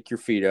just kick your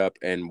feet up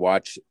and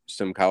watch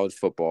some college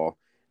football,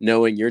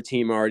 knowing your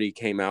team already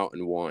came out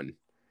and won.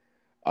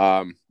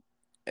 And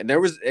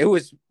it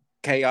was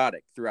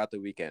chaotic throughout the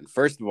weekend.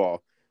 First of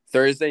all,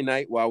 Thursday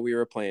night while we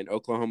were playing,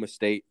 Oklahoma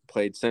State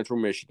played Central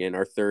Michigan,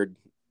 our 4th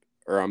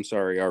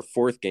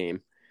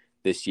game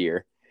this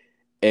year,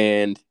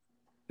 and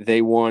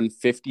they won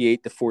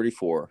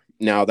 58-44.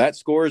 Now that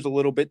score is a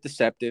little bit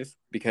deceptive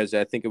because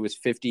I think it was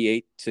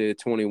 58-21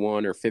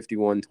 or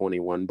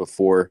 51-21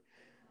 before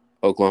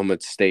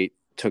Oklahoma State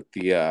took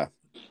their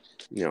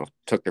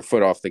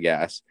foot off the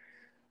gas.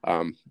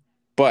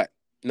 But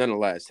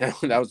nonetheless,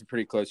 that was a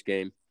pretty close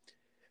game.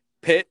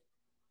 Pitt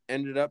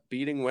ended up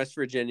beating West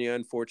Virginia.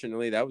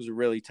 Unfortunately, that was a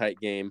really tight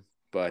game,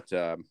 but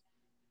they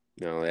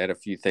had a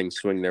few things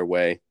swing their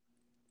way.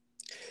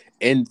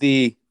 In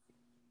the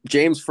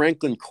James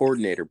Franklin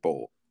Coordinator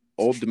Bowl,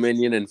 Old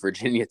Dominion and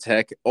Virginia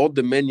Tech. Old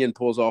Dominion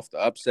pulls off the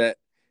upset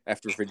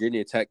after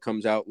Virginia Tech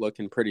comes out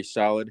looking pretty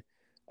solid.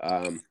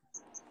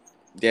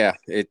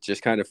 It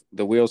just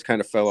the wheels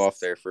kind of fell off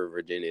there for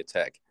Virginia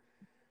Tech.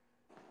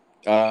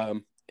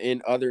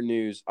 In other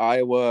news,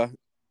 Iowa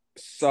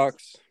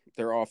sucks.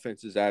 Their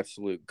offense is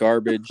absolute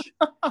garbage.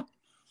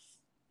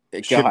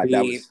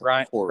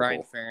 Brian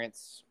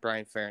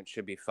Ferentz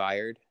should be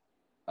fired.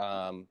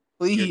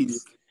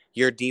 Please.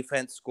 Your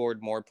defense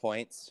scored more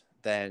points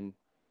than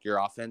your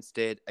offense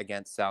did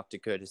against South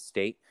Dakota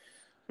State.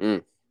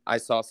 I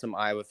saw some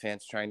Iowa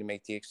fans trying to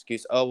make the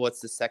excuse,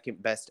 what's the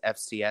second best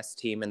FCS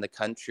team in the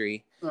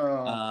country?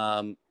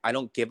 I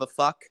don't give a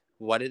fuck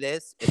what it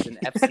is. It's an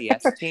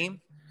FCS team,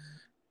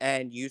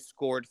 and you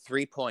scored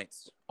 3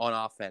 points on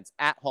offense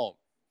at home.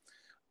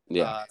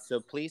 Yeah. So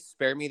please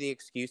spare me the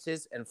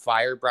excuses and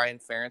fire Brian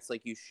Ferentz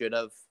like you should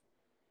have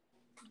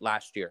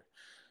last year.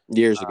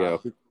 Years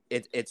ago.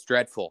 It's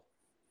dreadful.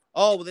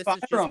 Oh, well, this fire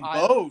is just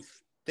Iowa.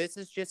 Both. This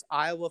is just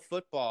Iowa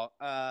football.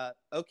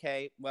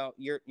 Okay, well,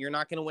 you're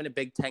not going to win a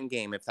Big Ten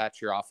game if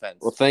that's your offense.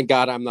 Well, thank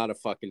God I'm not a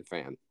fucking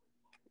fan.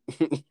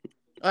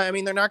 I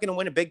mean, they're not going to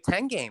win a Big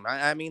Ten game.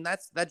 I mean,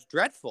 that's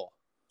dreadful.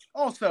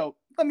 Also,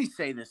 let me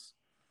say this,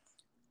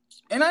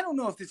 and I don't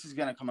know if this is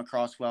going to come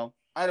across well.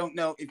 I don't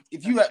know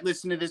if you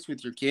listen to this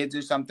with your kids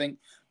or something.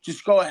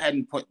 Just go ahead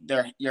and put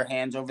your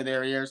hands over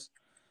their ears.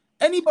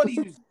 Anybody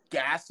who's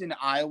gassing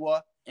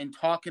Iowa and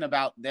talking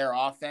about their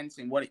offense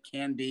and what it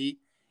can be,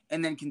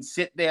 and then can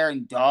sit there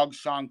and dog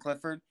Sean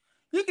Clifford,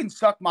 you can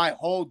suck my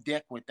whole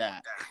dick with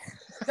that.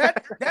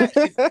 That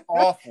is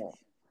awful.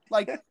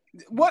 Like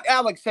what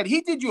Alex said,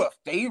 he did you a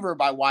favor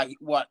by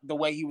the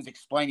way he was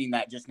explaining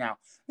that just now.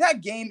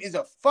 That game is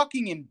a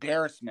fucking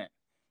embarrassment.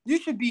 You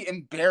should be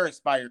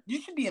embarrassed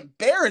you should be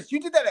embarrassed. You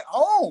did that at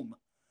home.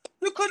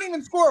 You couldn't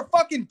even score a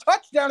fucking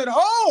touchdown at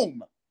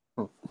home.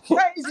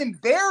 That is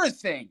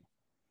embarrassing.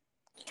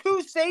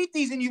 2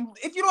 safeties, and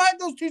if you don't have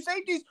those 2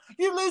 safeties,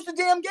 you lose the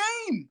damn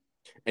game.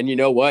 And you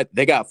know what?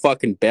 They got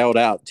fucking bailed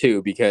out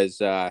too because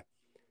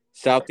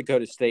South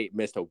Dakota State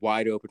missed a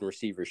wide open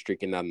receiver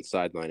streaking down the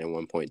sideline at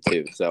one point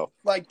too. So,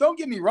 like, don't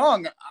get me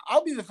wrong.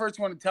 I'll be the first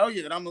one to tell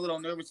you that I'm a little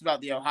nervous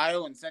about the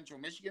Ohio and Central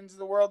Michigans of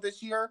the world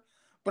this year.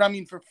 But I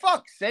mean, for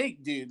fuck's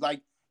sake, dude,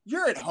 like,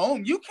 you're at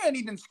home. You can't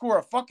even score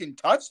a fucking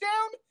touchdown,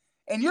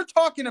 and you're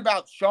talking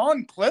about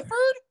Sean Clifford?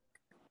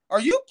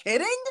 Are you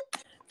kidding?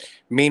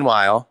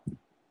 Meanwhile,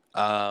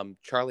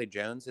 Charlie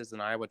Jones is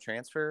an Iowa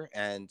transfer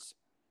and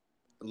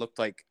looked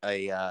like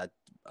a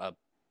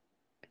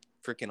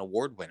freaking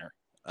award winner.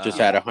 Just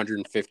had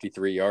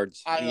 153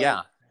 yards.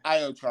 I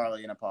owe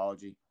Charlie an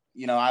apology.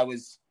 You know,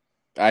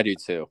 I do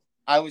too.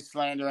 I was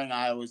slandering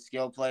Iowa's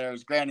skill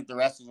players. Granted, the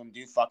rest of them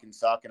do fucking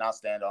suck, and I'll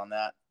stand on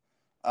that.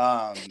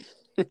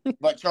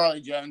 But Charlie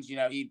Jones, you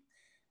know,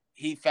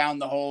 he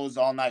found the holes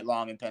all night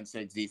long in Penn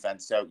State's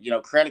defense. So, you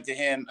know, credit to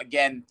him.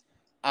 Again,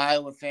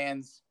 Iowa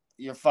fans,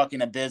 you're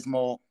fucking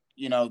abysmal.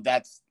 You know,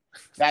 that's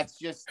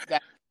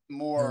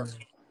more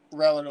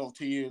relative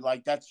to you.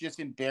 Like, that's just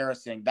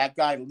embarrassing. That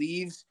guy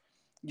leaves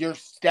your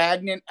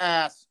stagnant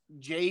ass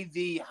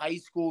JV high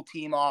school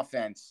team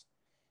offense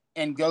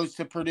and goes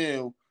to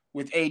Purdue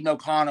with Aiden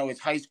O'Connell, his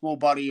high school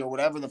buddy, or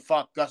whatever the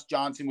fuck Gus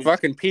Johnson was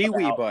fucking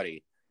Pee-wee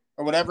buddy,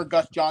 or whatever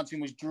Gus Johnson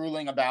was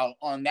drooling about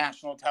on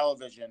national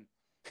television.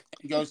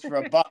 He goes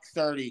for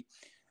 $130.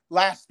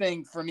 Last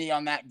thing for me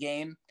on that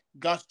game,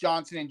 Gus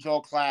Johnson and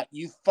Joel Klatt,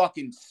 you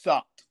fucking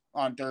sucked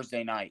on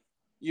Thursday night.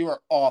 You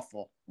were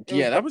awful.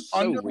 That was so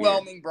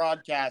underwhelming weird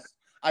broadcast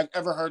I've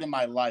ever heard in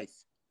my life.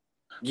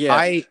 Yeah,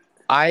 I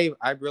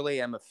really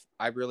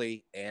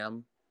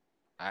am.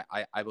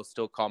 I will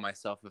still call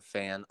myself a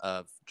fan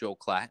of Joel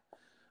Klatt.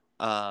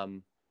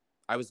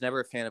 I was never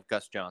a fan of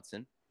Gus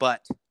Johnson,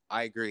 but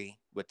I agree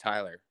with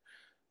Tyler.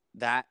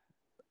 That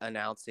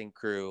announcing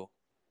crew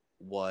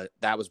was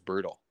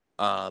brutal.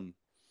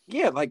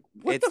 Like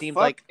what it the seemed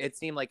fuck? It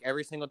seemed like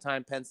every single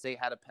time Penn State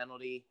had a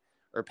penalty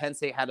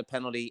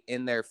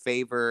in their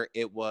favor,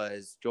 it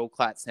was Joel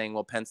Klatt saying,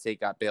 "Well, Penn State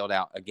got bailed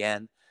out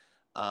again."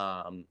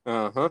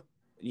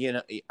 You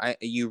know,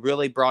 you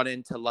really brought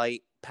into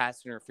light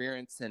pass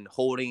interference and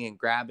holding and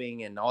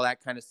grabbing and all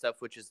that kind of stuff,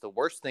 which is the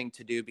worst thing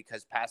to do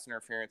because pass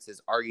interference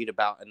is argued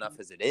about enough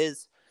as it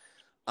is.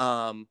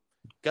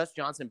 Gus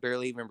Johnson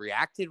barely even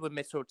reacted when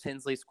Mitchell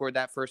Tinsley scored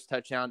that first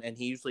touchdown, and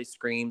he usually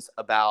screams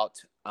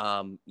about,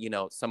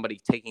 somebody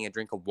taking a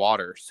drink of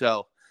water.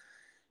 So,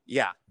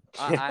 yeah,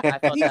 I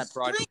thought that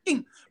brought.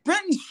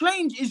 Brenton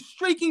Strange is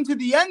streaking to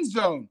the end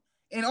zone,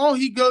 and all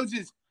he goes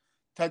is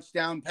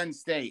touchdown Penn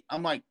State.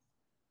 I'm like,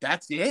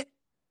 that's it?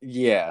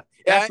 Yeah.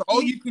 That's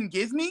all you can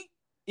give me?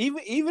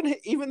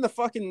 Even the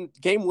fucking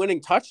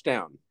game-winning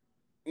touchdown.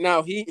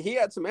 Now, he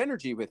had some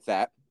energy with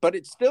that, but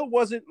it still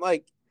wasn't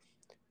like,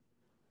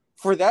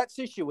 for that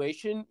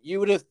situation, you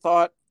would have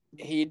thought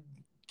he'd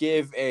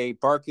give a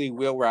Barkley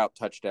wheel route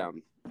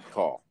touchdown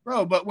call.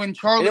 Bro, but when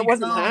it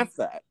wasn't half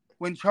that.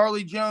 When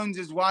Charlie Jones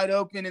is wide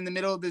open in the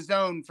middle of the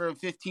zone for a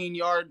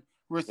 15-yard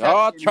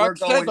reception, Chuck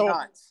we're going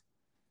nuts.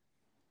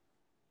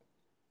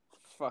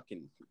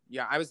 Fucking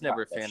yeah, I was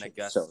never a fan of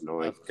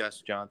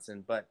Gus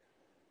Johnson, but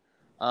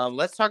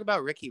let's talk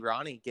about Ricky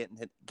Ronnie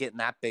getting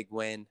that big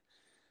win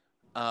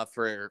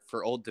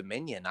for Old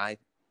Dominion.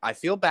 I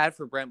feel bad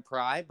for Brent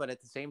Pry, but at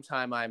the same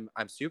time,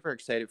 I'm super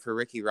excited for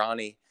Ricky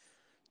Ronnie.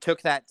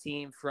 Took that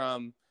team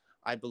from,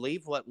 I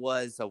believe, what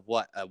was a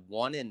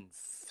 1-6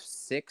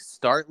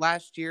 start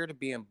last year to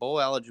being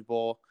bowl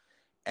eligible,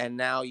 and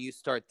now you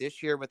start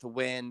this year with a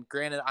win.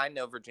 Granted, I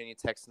know Virginia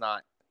Tech's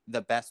not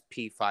the best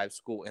P5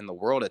 school in the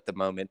world at the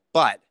moment,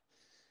 but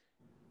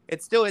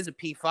it still is a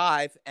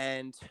P5,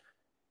 and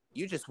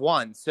you just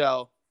won.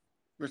 So,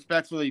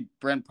 respectfully,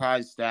 Brent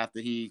Pry's staff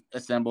that he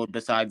assembled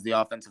besides the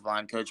offensive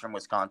line coach from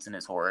Wisconsin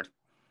is horrid.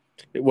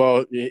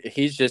 Well,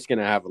 he's just going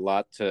to have a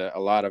lot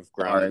of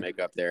ground to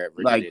make up there at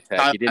Virginia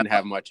Tech. He didn't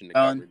have much in the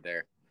cupboard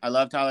there. I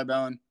love Tyler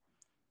Bowen.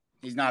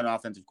 He's not an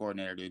offensive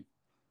coordinator, dude.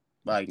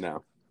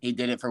 No. He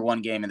did it for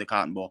one game in the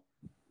Cotton Bowl.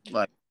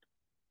 But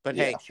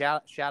hey,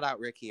 shout out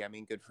Ricky. I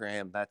mean, good for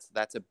him.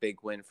 That's a big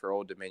win for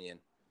Old Dominion.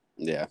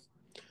 Yeah.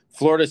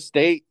 Florida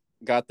State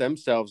got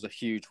themselves a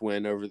huge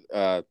win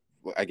over.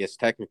 I guess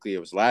technically it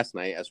was last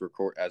night as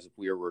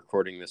we are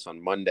recording this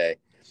on Monday.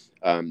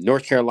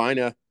 North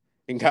Carolina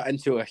and got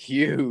into a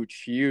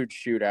huge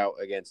shootout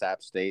against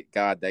App State.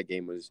 God, that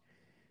game was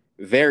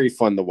very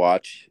fun to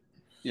watch.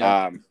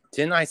 Yeah.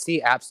 Didn't I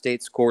see App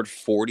State scored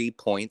 40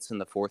 points in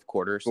the fourth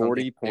quarter?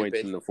 40 points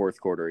stupid? in the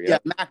fourth quarter. Yeah,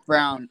 Yep. Mac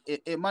Brown,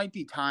 it might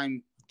be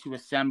time to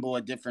assemble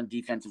a different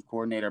defensive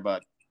coordinator,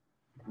 but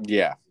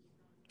Yeah.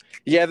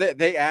 Yeah,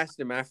 they asked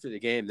him after the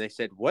game. They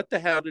said, "What the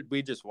hell did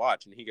we just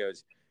watch?" And he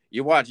goes,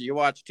 You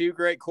watch two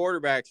great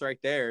quarterbacks right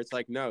there." It's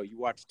like, no, you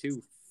watch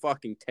two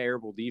fucking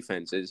terrible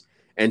defenses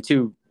and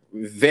two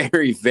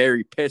very,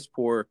 very piss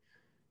poor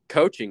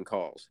coaching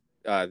calls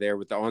there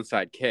with the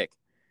onside kick.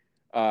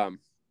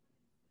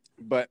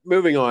 But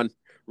moving on,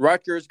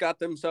 Rutgers got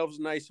themselves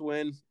a nice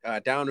win,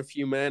 down a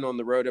few men on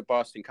the road at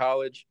Boston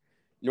College.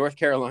 North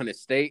Carolina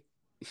State,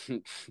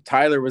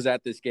 Tyler was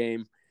at this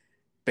game,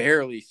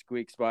 barely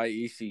squeaks by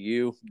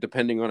ECU,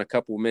 depending on a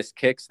couple missed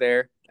kicks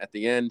there at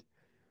the end.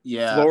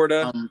 yeah,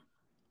 Florida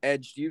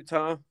edged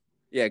Utah.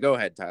 Yeah, go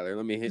ahead, Tyler.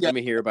 Let me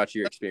hear about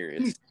your Let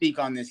experience. me speak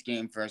on this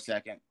game for a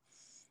second.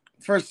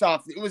 First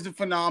off, it was a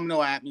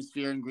phenomenal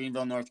atmosphere in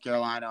Greenville, North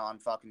Carolina on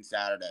fucking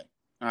Saturday.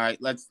 All right,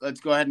 let's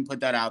go ahead and put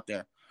that out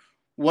there.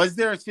 Was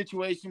there a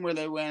situation where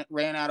they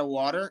ran out of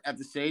water at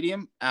the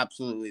stadium?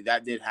 Absolutely,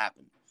 that did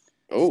happen.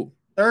 Oh.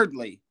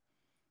 Thirdly,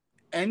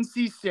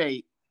 NC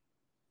State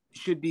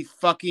should be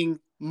fucking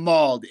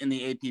mauled in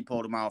the AP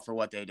poll tomorrow for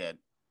what they did.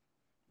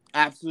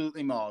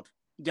 Absolutely mauled.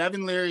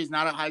 Devin Leary is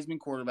not a Heisman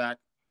quarterback.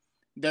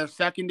 Their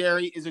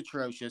secondary is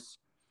atrocious,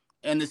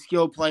 and the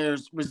skilled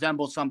players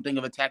resemble something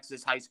of a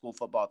Texas high school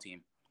football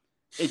team.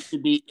 It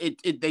should be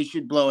they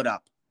should blow it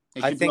up.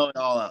 They should blow it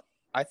all up.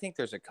 I think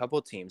there's a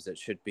couple teams that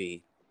should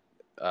be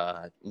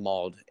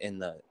mauled in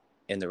the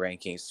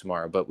rankings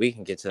tomorrow, but we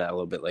can get to that a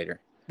little bit later.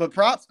 But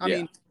props, I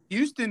mean,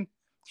 Houston,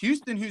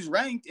 who's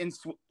ranked and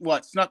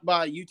snuck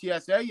by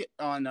UTSA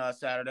on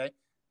Saturday.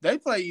 They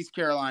play East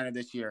Carolina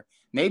this year.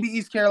 Maybe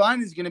East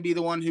Carolina is going to be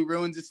the one who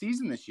ruins the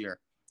season this year.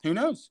 Who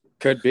knows?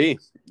 Could be.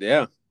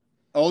 Yeah.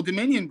 Old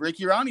Dominion,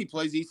 Ricky Ronnie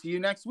plays ECU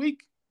next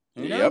week.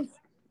 Who knows?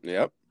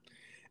 Yep.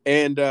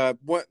 And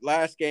what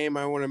last game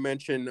I want to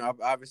mention,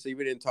 obviously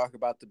we didn't talk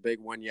about the big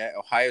one yet,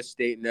 Ohio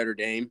State, Notre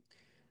Dame.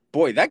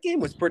 Boy, that game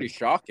was pretty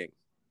shocking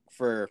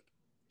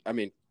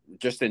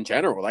just in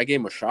general. That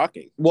game was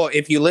shocking. Well,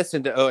 if you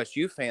listen to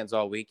OSU fans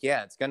all week,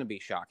 yeah, it's going to be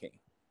shocking.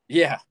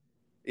 Yeah.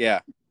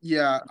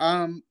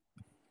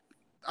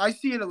 I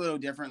see it a little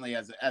differently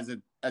as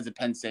a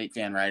Penn State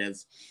fan, right?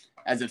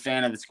 As a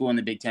fan of the school in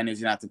the Big Ten who's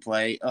gonna have to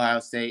play Ohio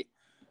State.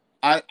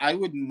 I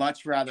would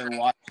much rather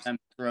watch them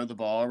throw the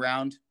ball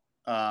around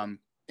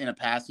in a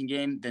passing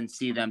game than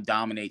see them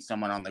dominate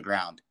someone on the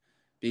ground.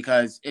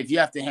 Because if you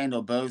have to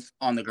handle both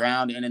on the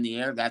ground and in the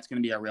air, that's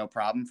going to be a real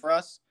problem for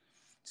us.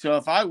 So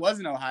if I was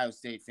an Ohio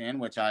State fan,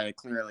 which I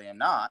clearly am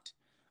not,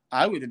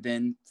 I would have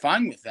been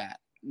fine with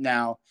that.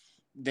 Now,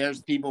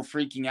 there's people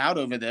freaking out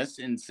over this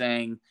and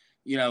saying,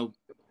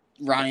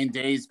 Ryan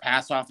Day's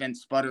pass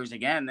offense sputters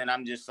again. And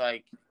I'm just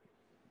like,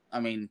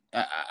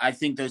 I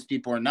think those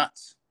people are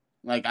nuts.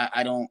 Like,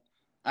 I don't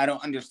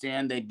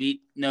understand. They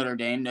beat Notre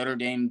Dame. Notre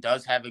Dame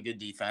does have a good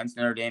defense.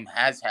 Notre Dame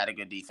has had a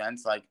good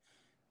defense. Like,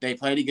 they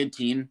played a good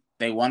team.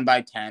 They won by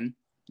 10.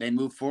 They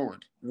moved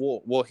forward.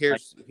 Well,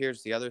 here's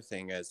the other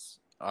thing is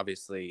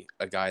obviously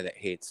a guy that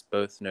hates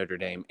both Notre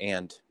Dame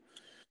and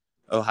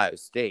Ohio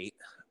State.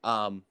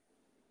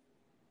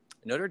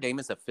 Notre Dame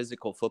is a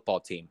physical football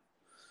team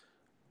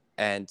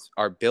and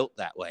are built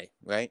that way,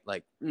 right?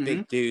 Like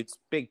big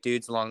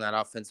dudes along that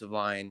offensive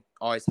line,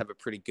 always have a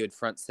pretty good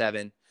front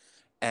seven.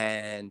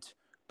 And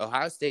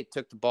Ohio State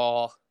took the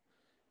ball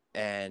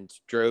and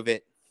drove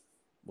it.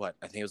 I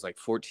think it was like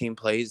 14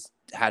 plays,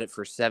 had it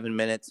for 7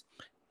 minutes,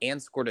 and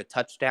scored a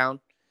touchdown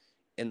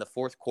in the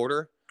fourth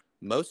quarter,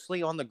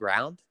 mostly on the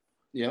ground.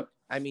 Yep.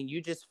 I mean,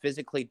 you just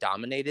physically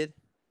dominated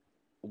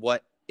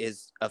what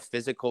is a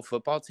physical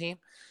football team.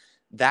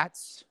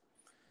 That's,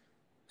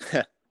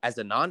 as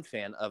a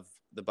non-fan of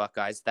the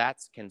Buckeyes,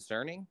 that's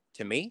concerning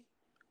to me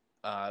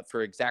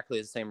for exactly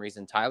the same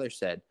reason Tyler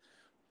said.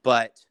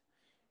 But,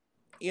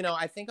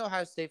 I think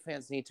Ohio State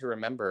fans need to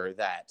remember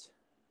that,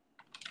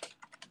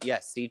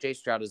 yes, C.J.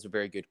 Stroud is a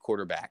very good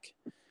quarterback,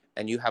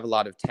 and you have a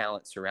lot of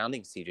talent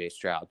surrounding C.J.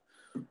 Stroud.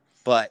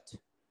 But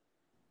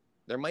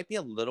there might be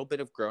a little bit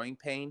of growing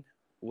pain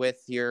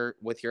with your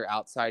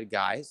outside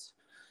guys.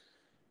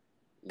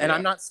 And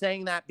I'm not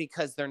saying that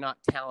because they're not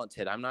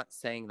talented. I'm not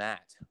saying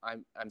that.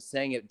 I'm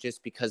saying it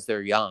just because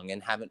they're young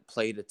and haven't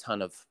played a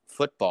ton of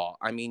football.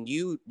 I mean,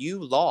 you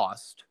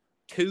lost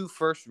 2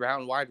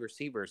 first-round wide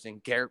receivers in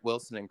Garrett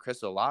Wilson and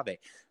Chris Olave.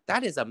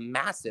 That is a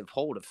massive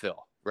hole to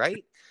fill,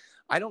 right?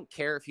 I don't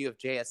care if you have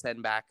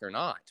JSN back or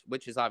not,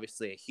 which is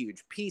obviously a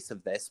huge piece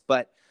of this.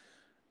 But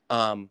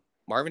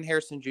Marvin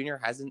Harrison Jr.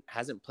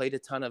 hasn't played a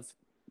ton of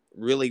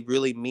really,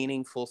 really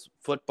meaningful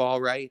football,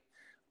 right?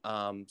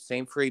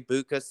 Same for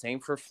Ibuka, same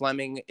for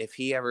Fleming if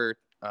he ever,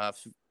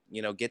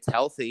 gets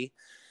healthy.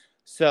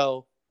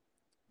 So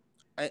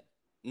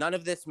none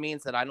of this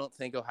means that I don't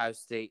think Ohio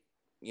State,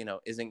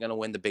 isn't going to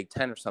win the Big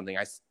Ten or something.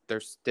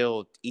 They're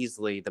still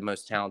easily the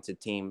most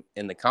talented team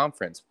in the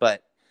conference,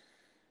 but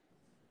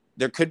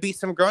there could be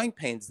some growing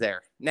pains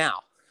there.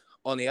 Now,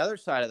 on the other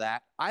side of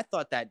that, I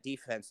thought that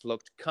defense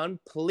looked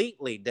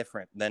completely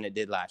different than it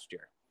did last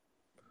year.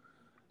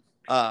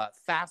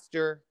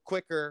 Faster,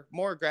 quicker,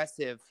 more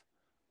aggressive,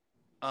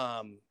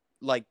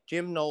 like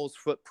Jim Knowles'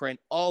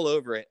 footprint all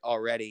over it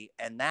already.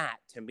 And that,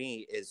 to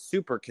me, is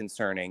super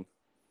concerning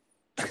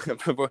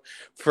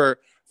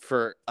for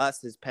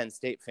us as Penn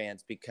State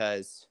fans,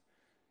 because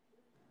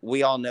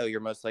we all know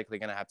you're most likely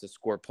going to have to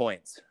score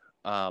points.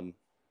 And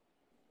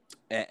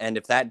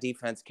if that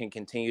defense can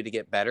continue to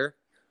get better,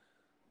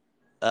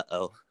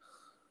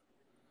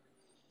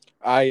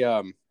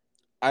 I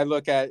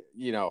look at,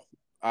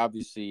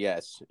 obviously,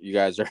 yes, you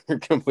guys are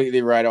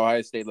completely right.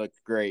 Ohio State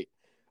looked great.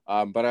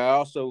 But I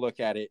also look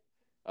at it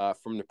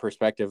from the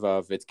perspective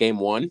of it's game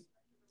one.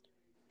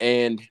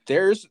 And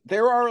there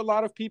are a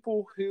lot of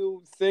people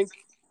who think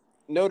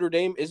Notre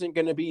Dame isn't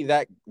going to be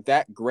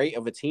that great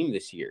of a team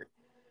this year.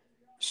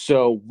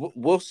 So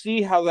we'll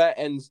see how that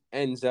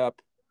ends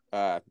up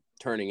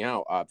turning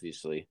out,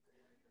 obviously.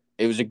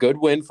 It was a good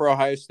win for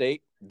Ohio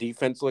State.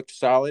 Defense looked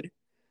solid.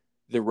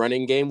 The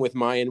running game with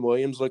Mayan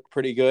Williams looked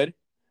pretty good.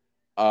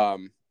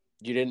 TreVeyon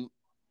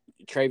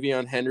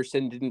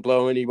Henderson didn't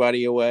blow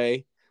anybody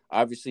away.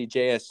 Obviously,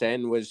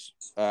 JSN was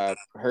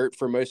hurt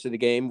for most of the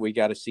game. We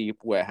got to see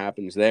what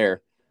happens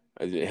there.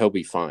 He'll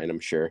be fine, I'm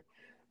sure.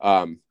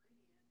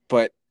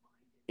 But,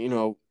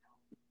 we'll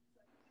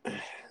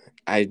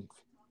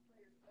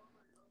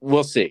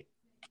see.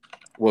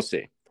 We'll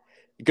see.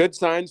 Good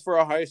signs for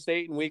Ohio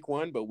State in week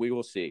one, but we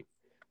will see.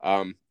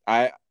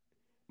 My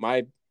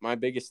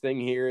biggest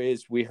thing here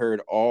is we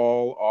heard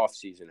all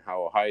offseason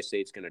how Ohio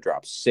State's going to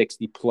drop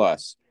 60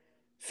 plus,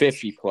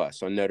 50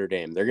 plus on Notre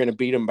Dame. They're going to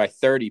beat them by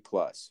 30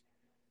 plus.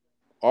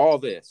 All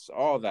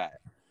that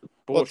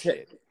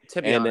bullshit. Well,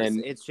 to be honest,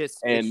 it's just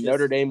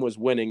Notre Dame was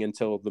winning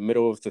until the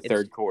middle of the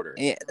third quarter.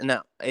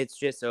 No, it's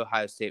just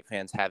Ohio State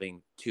fans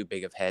having too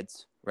big of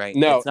heads, right?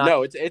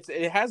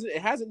 It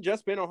hasn't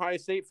just been Ohio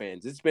State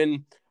fans. It's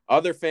been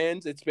other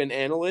fans. It's been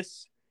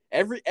analysts.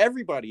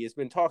 Everybody has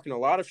been talking a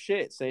lot of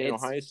shit, saying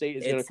Ohio State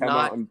is going to come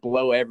out and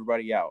blow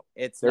everybody out.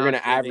 They're going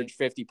to average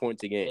 50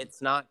 points a game.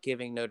 It's not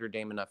giving Notre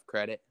Dame enough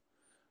credit,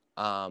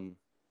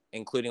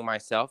 including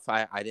myself.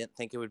 I didn't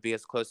think it would be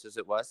as close as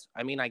it was.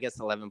 I mean, I guess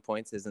 11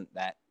 points isn't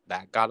that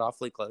god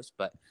awfully close,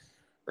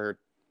 or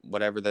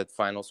whatever the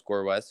final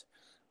score was.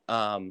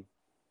 But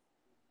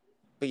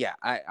yeah,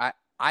 I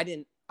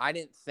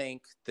didn't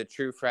think the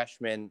true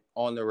freshman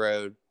on the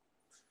road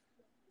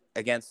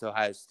against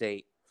Ohio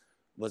State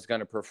was going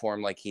to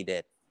perform like he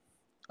did.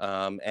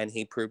 And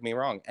he proved me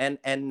wrong. And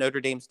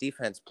Notre Dame's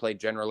defense played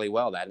generally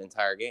well that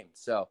entire game.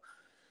 So,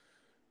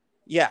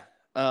 yeah,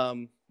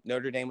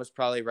 Notre Dame was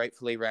probably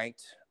rightfully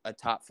ranked a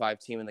top 5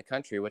 team in the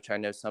country, which I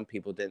know some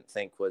people didn't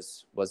think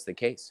was the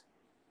case.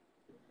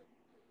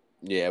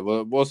 Yeah,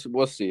 well,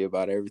 we'll see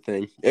about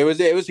everything. It was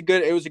a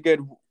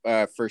good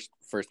first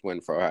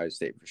win for Ohio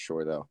State for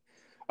sure, though.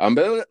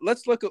 But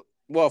let's look at,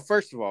 well,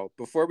 first of all,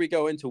 before we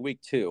go into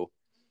week 2,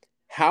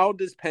 how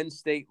does Penn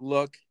State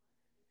look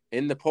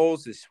in the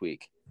polls this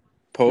week?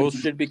 Polls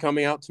should be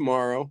coming out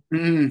tomorrow.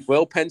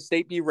 Will Penn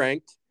State be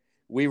ranked?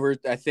 We were,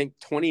 I think,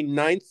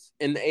 29th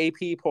in the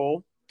AP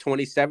poll,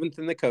 27th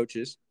in the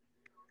coaches.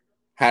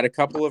 Had a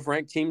couple of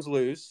ranked teams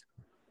lose.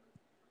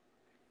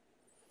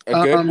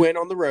 A good win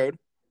on the road.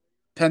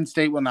 Penn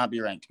State will not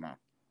be ranked tomorrow.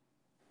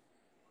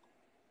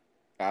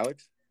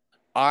 Alex?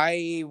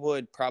 I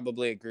would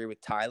probably agree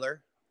with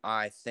Tyler.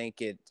 I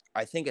think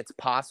it's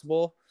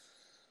possible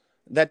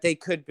that they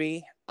could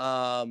be.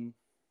 Well,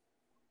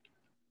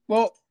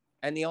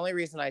 and the only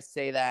reason I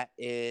say that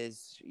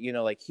is,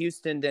 like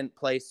Houston didn't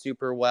play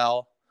super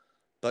well,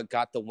 but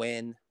got the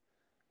win.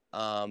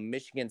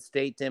 Michigan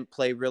State didn't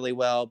play really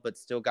well, but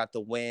still got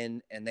the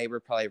win. And they were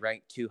probably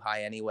ranked too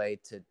high anyway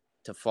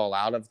to fall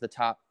out of the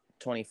top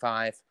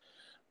 25.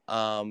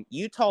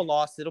 Utah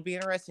lost. It'll be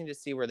interesting to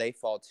see where they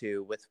fall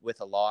to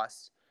with a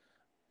loss.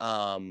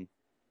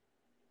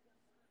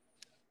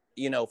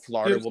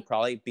 Florida will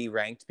probably be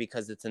ranked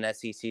because it's an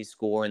SEC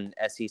school, and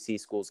SEC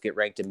schools get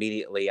ranked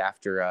immediately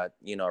after a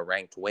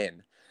ranked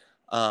win.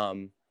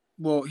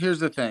 Well, here's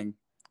the thing.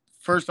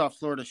 First off,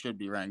 Florida should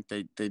be ranked.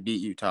 They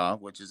beat Utah,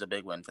 which is a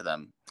big win for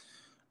them.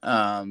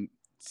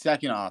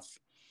 Second off,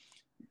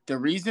 the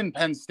reason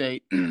Penn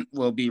State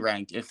will be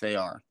ranked, if they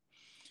are,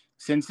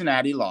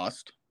 Cincinnati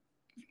lost,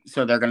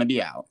 so they're going to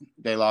be out.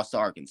 They lost to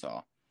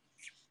Arkansas.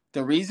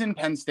 The reason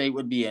Penn State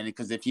would be in it,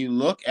 because if you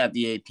look at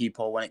the AP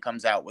poll when it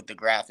comes out with the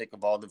graphic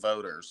of all the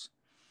voters,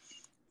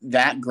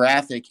 that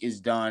graphic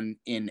is done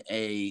in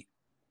an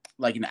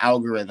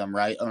algorithm,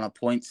 right, on a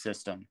point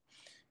system.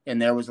 And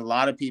there was a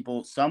lot of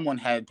people, someone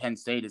had Penn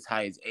State as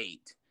high as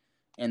 8,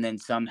 and then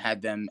some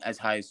had them as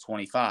high as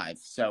 25.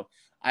 So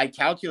I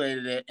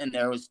calculated it, and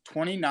there was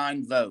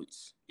 29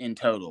 votes in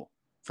total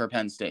for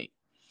Penn State.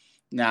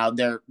 Now,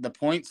 the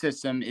point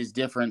system is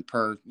different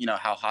per,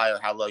 how high or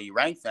how low you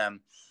rank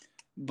them.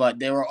 but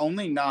they were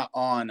only not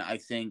on, I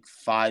think,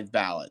 5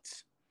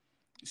 ballots.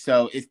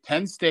 So if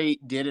Penn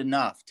State did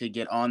enough to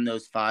get on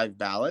those 5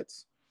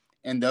 ballots,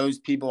 and those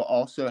people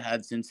also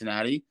had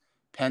Cincinnati,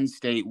 Penn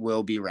State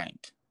will be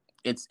ranked.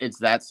 It's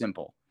that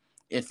simple.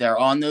 If they're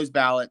on those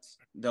ballots,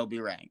 they'll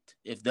be ranked.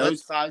 If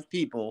those 5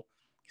 people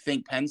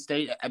think Penn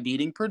State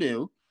beating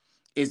Purdue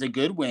is a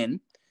good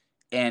win,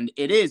 and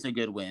it is a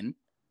good win,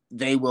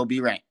 they will be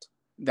ranked.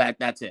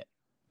 That's it.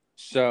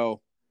 So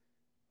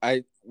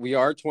we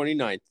are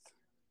 29th.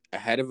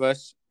 Ahead of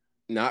us,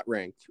 not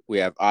ranked, we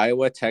have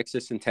Iowa,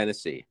 Texas, and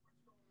Tennessee.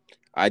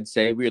 I'd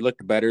say we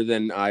looked better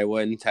than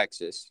Iowa and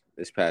Texas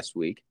this past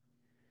week.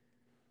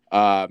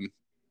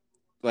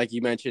 Like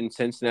you mentioned,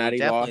 Cincinnati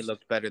definitely lost.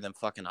 looked better than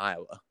fucking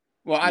Iowa.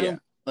 Well, I don't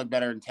look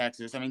better than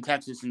Texas. I mean,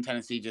 Texas and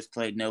Tennessee just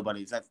played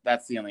nobodies.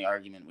 That's the only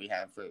argument we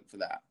have for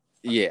that.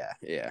 Yeah.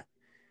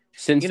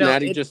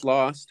 Cincinnati just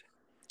lost.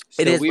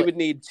 So we would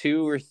need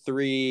 2 or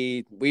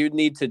 3. We would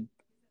need to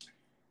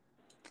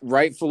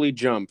rightfully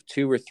jump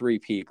 2 or 3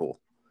 people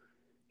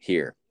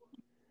here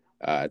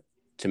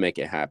to make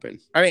it happen.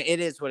 I mean, it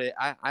is what it.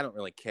 I don't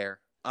really care.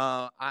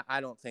 I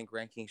don't think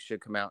rankings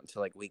should come out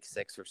until like week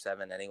 6 or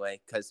 7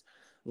 anyway. Because,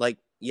 like,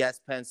 yes,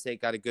 Penn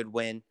State got a good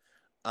win.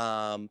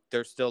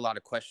 There's still a lot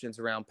of questions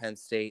around Penn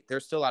State.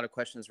 There's still a lot of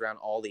questions around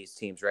all these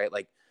teams, right?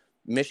 Like,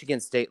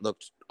 Michigan State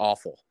looked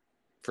awful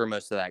for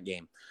most of that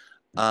game.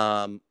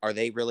 Are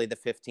they really the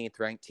 15th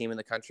ranked team in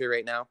the country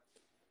right now?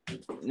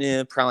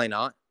 Probably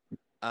not.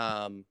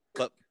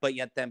 But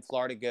yet then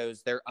Florida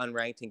goes, they're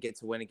unranked and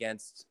gets a win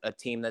against a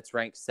team that's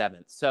ranked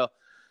 7th. So,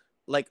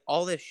 like,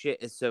 all this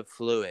shit is so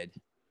fluid,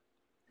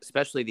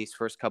 especially these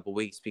first couple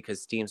weeks,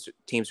 because teams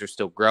are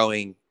still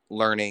growing,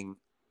 learning,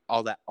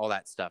 all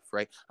that stuff,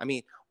 right? I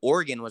mean,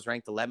 Oregon was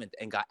ranked 11th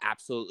and got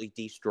absolutely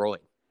destroyed,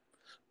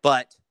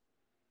 but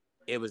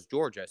it was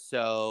Georgia.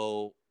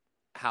 So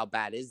how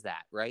bad is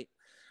that, right?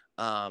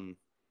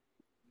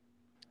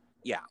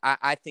 Yeah,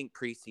 I think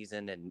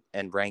preseason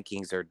and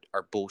rankings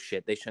are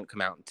bullshit. They shouldn't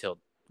come out until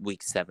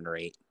week 7 or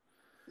 8.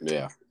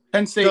 Yeah.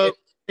 Penn State, so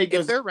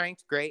if they're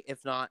ranked, great.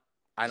 If not,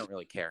 I don't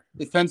really care.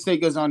 If Penn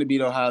State goes on to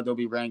beat Ohio, they'll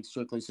be ranked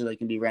strictly so they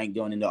can be ranked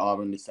going into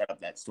Auburn to set up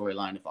that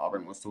storyline if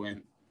Auburn wants to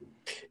win.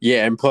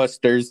 Yeah, and plus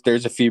there's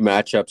a few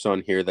matchups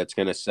on here that's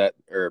going to set,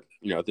 or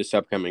this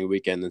upcoming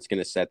weekend that's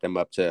going to set them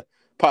up to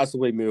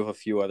possibly move a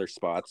few other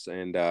spots,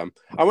 and I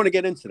want to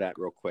get into that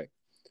real quick.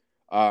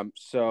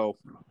 So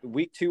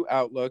week 2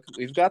 outlook,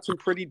 we've got some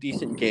pretty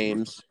decent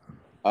games.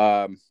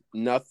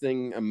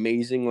 Nothing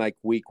amazing like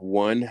week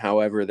 1.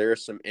 However, there are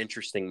some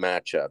interesting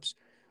matchups.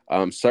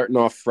 Starting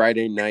off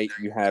Friday night,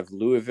 you have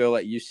Louisville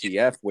at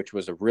UCF, which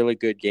was a really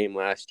good game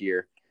last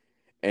year.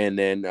 And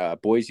then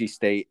Boise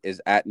State is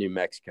at New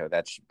Mexico.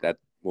 That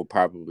will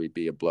probably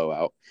be a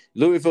blowout.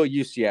 Louisville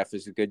UCF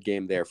is a good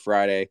game there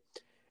Friday.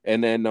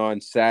 And then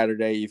on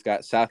Saturday, you've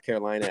got South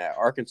Carolina at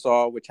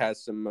Arkansas, which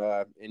has some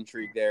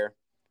intrigue there,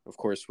 of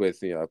course,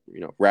 with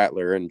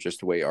Rattler and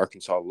just the way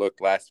Arkansas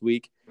looked last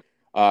week.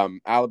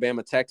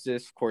 Alabama,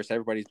 Texas, of course,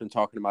 everybody's been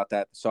talking about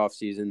that this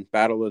offseason.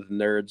 Battle of the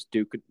Nerds,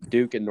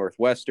 Duke and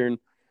Northwestern.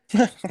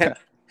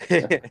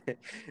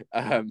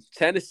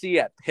 Tennessee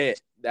at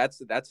Pitt.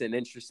 That's an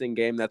interesting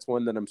game. That's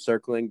one that I'm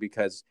circling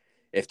because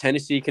if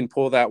Tennessee can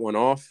pull that one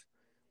off,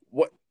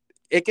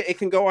 it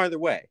can go either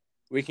way.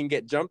 We can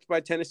get jumped by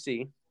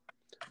Tennessee,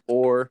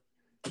 or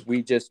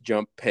we just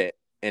jump Pitt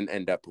and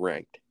end up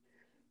ranked.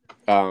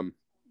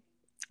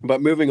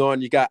 But moving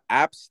on, you got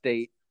App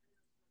State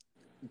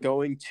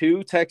going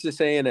to Texas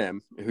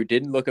A&M, who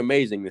didn't look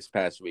amazing this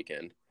past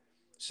weekend.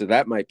 So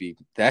that might be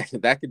that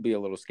could be a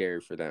little scary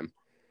for them.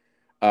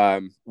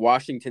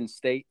 Washington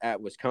State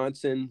at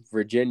Wisconsin,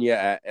 Virginia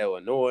at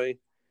Illinois,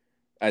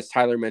 as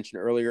Tyler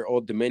mentioned earlier,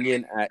 Old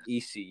Dominion at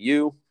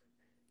ECU,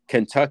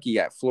 Kentucky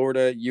at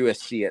Florida,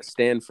 USC at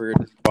Stanford,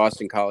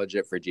 Boston College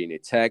at Virginia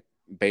Tech,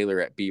 Baylor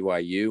at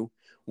BYU.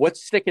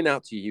 What's sticking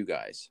out to you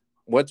guys?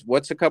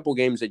 What's a couple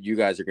games that you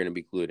guys are going to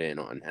be glued in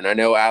on? And I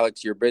know,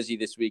 Alex, you're busy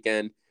this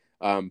weekend,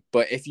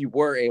 but if you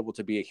were able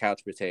to be a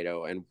couch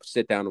potato and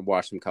sit down and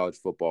watch some college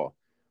football,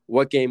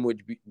 what game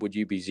would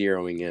you be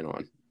zeroing in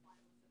on?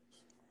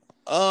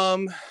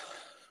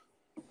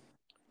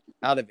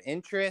 Out of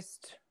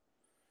interest,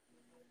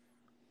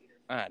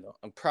 I don't know.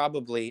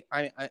 Probably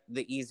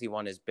the easy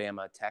one is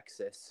Bama,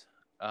 Texas.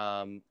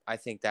 I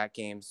think that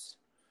game's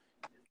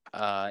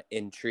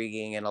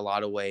intriguing in a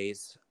lot of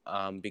ways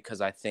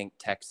because I think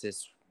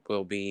Texas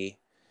will be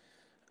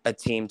a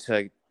team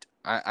to,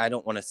 I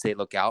don't want to say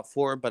look out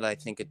for, but I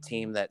think a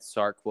team that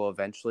Sark will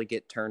eventually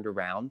get turned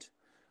around.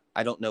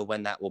 I don't know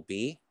when that will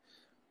be.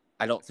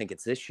 I don't think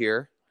it's this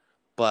year,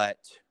 but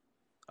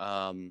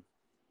how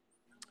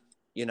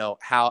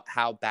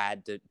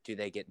bad do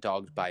they get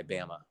dogged by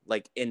Bama?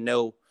 Like in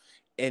no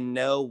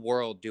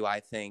world do I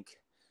think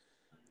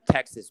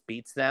Texas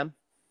beats them.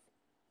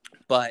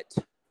 But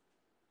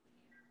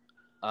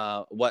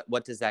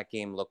what does that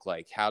game look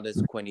like? How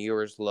does Quinn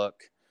Ewers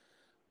look?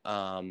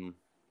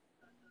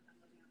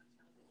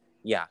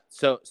 Yeah.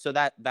 So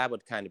that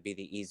would kind of be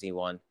the easy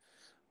one.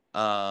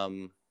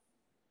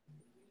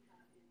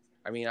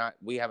 I mean,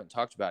 we haven't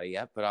talked about it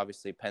yet, but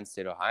obviously Penn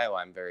State, Ohio,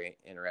 I'm very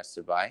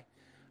interested by.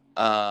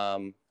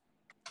 Trying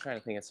to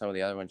think of some of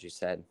the other ones you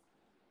said.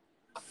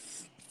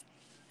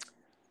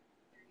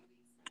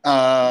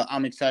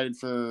 I'm excited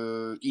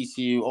for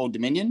ECU Old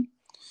Dominion.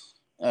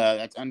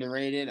 That's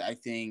underrated. I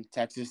think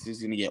Texas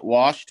is going to get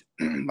washed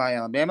by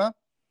Alabama.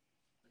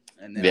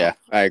 And then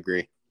I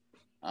agree.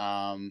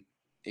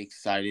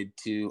 Excited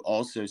to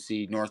also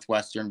see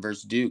Northwestern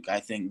versus Duke. I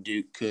think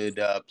Duke could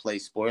play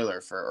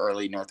spoiler for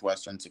early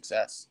Northwestern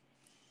success.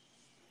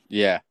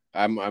 Yeah,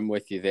 I'm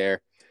with you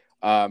there.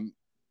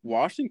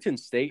 Washington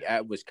State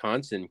at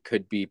Wisconsin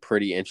could be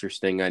pretty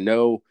interesting. I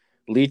know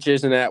Leach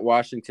isn't at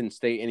Washington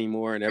State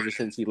anymore, and ever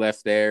since he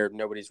left there,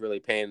 nobody's really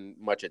paying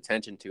much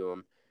attention to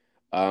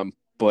him.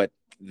 But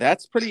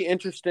that's pretty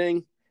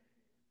interesting.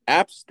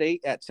 App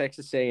State at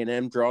Texas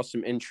A&M draws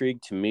some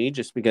intrigue to me,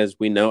 just because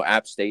we know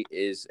App State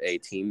is a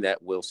team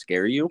that will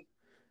scare you.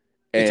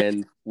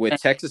 And with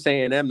Texas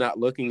A&M not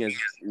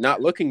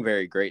looking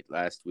very great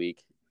last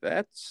week,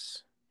 that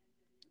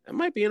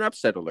might be an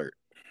upset alert.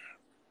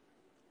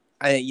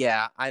 I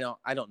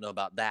don't know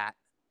about that.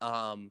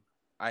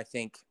 I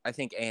think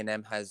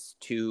A&M has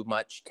too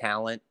much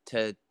talent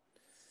to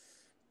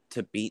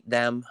beat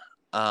them.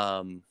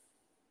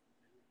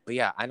 But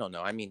yeah, I don't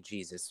know. I mean,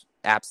 Jesus,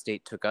 App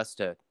State took us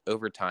to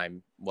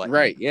overtime,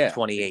 Right, yeah,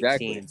 2018.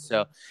 exactly.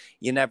 So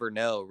you never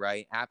know,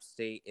 right? App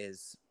State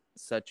is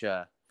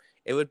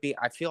it would be,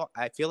 I feel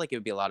like it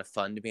would be a lot of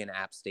fun to be an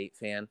App State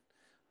fan.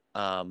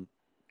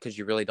 Because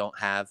you really don't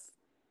have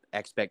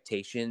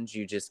expectations.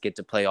 You just get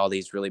to play all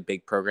these really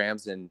big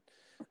programs and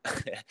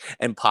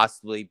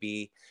possibly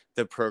be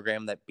the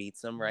program that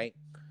beats them, right?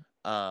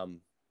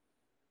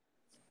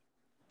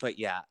 But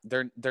yeah,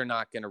 they're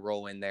not going to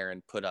roll in there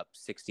and put up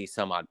 60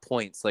 some odd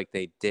points like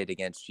they did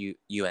against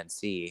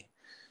UNC.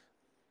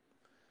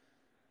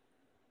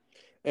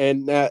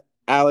 And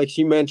Alex,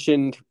 you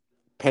mentioned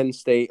Penn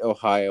State,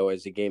 Ohio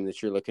as a game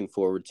that you're looking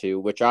forward to,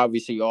 which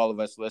obviously all of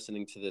us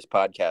listening to this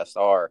podcast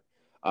are.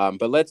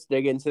 But let's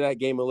dig into that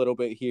game a little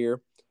bit here.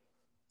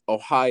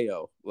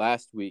 Ohio,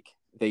 last week,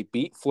 they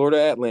beat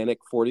Florida Atlantic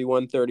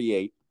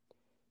 41-38.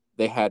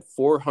 They had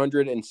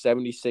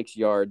 476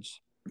 yards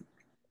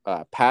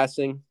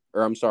passing,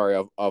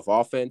 of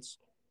offense.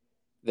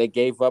 They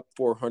gave up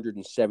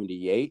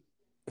 478.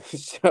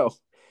 So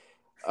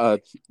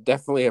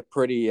definitely a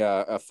pretty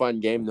a fun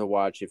game to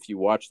watch if you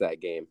watch that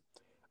game.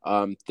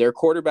 Their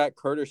quarterback,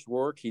 Curtis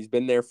Rourke, he's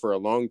been there for a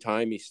long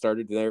time. He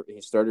started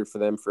for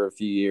them for a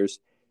few years.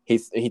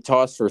 He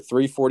tossed for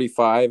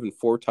 345 and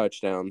 4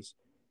 touchdowns.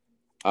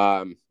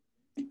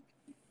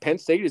 Penn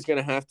State is going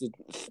to have to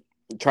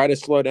try to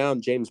slow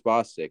down James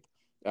Bostic,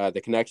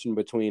 the connection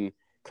between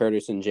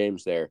Curtis and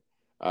James there,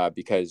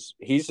 because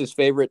he's his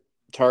favorite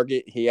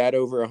target. He had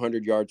over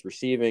 100 yards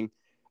receiving.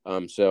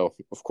 So,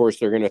 of course,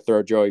 they're going to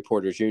throw Joey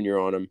Porter Jr.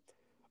 on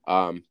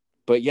him.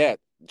 But, yeah,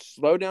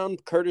 slow down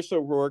Curtis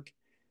O'Rourke,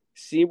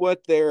 see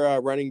what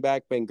their running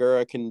back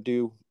Bangura can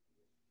do.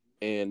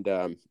 And,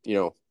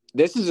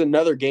 this is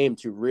another game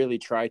to really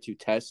try to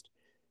test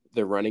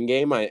the running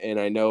game.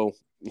 I know,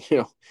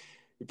 you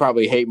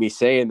probably hate me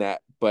saying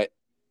that, but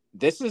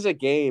this is a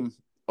game.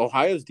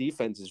 Ohio's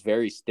defense is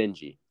very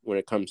stingy when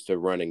it comes to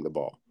running the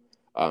ball.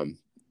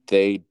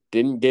 They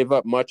didn't give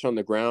up much on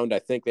the ground. I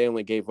think they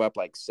only gave up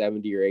like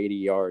 70 or 80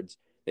 yards.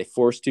 They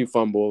forced 2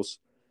 fumbles.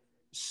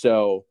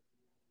 So,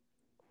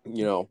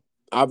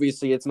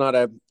 obviously it's not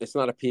a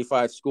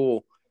P5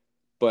 school,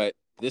 but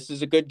this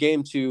is a good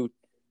game to,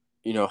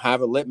 have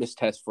a litmus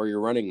test for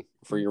your running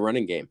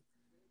game.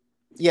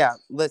 Yeah,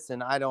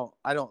 listen, I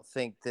don't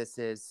think this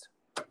is.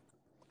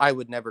 I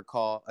would never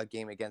call a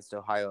game against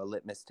Ohio a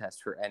litmus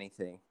test for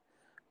anything.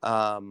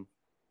 But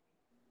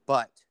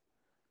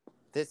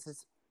this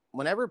is,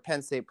 whenever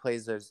Penn State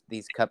plays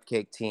these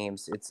cupcake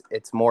teams,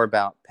 it's more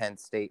about Penn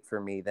State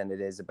for me than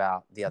it is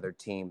about the other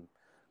team.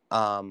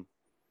 And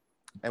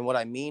what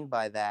I mean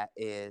by that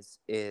is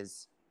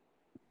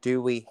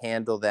do we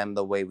handle them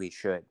the way we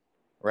should,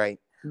 right?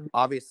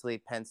 Obviously,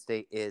 Penn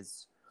State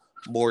is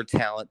more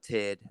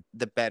talented,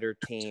 the better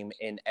team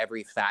in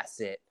every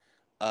facet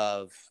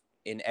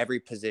in every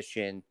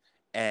position,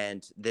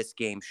 and this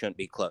game shouldn't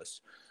be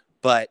close.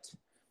 But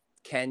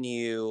can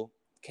you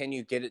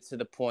get it to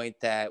the point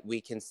that we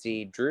can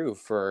see Drew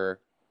for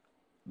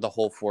the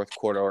whole fourth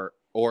quarter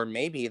or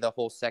maybe the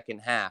whole second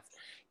half?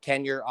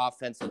 Can your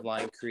offensive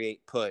line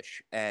create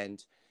push,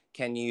 and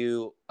can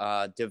you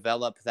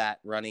develop that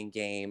running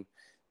game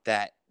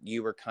that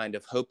you were kind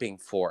of hoping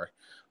for?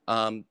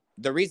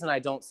 The reason I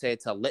don't say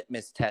it's a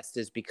litmus test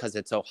is because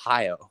it's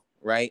Ohio,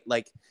 right?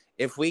 Like,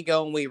 if we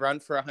go and we run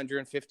for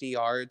 150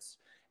 yards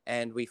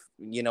and we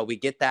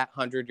get that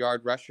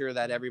 100-yard rusher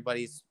that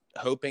everybody's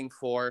hoping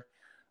for,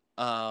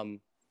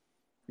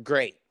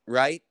 great,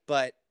 right?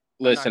 But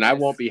listen, I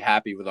won't be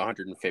happy with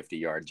 150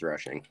 yards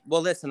rushing.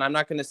 Well, listen, I'm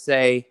not going to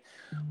say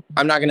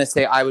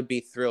I would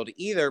be thrilled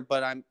either,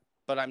 but I'm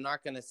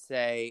not going to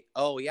say,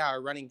 oh yeah,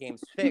 our running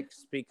game's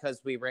fixed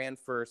because we ran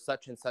for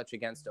such and such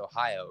against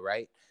Ohio,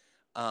 right?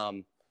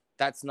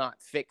 That's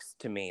not fixed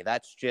to me.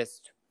 That's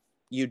just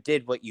you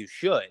did what you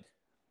should.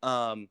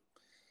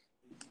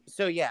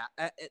 So yeah,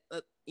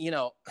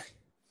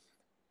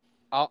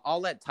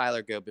 I'll let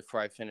Tyler go before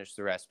I finish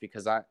the rest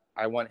because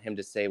I want him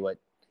to say what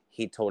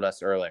he told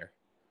us earlier.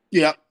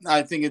 Yeah,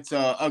 I think it's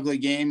an ugly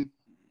game.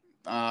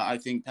 I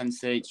think Penn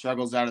State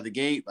struggles out of the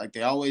gate like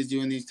they always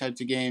do in these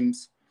types of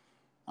games.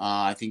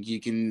 I think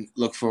you can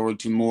look forward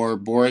to more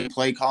boring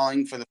play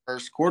calling for the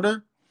first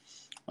quarter.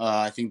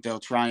 I think they'll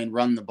try and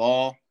run the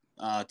ball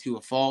to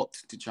a fault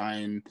to try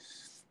and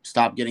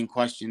stop getting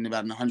questioned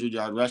about an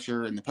 100-yard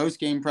rusher in the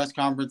post-game press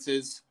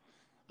conferences.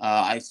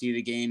 I see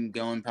the game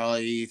going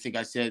probably, I think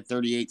I said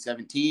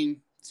 38-17.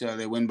 So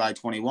they win by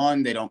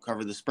 21. They don't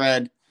cover the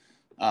spread.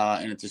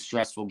 And it's a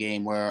stressful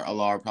game where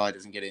Alar probably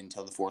doesn't get in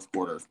until the fourth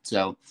quarter.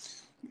 So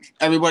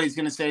everybody's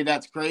going to say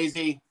that's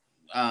crazy.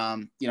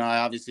 I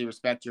obviously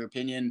respect your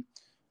opinion.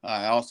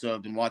 I also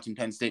have been watching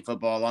Penn State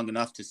football long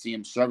enough to see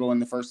them struggle in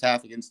the first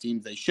half against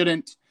teams they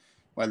shouldn't,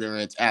 whether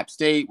it's App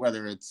State,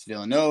 whether it's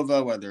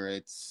Villanova, whether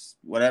it's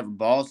whatever,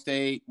 Ball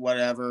State,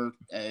 whatever.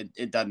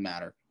 It doesn't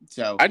matter.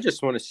 So I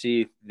just want to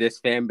see this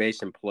fan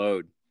base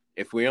implode.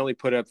 If we only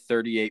put up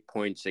 38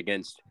 points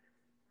against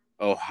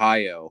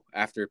Ohio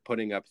after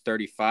putting up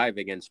 35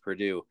 against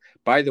Purdue.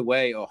 By the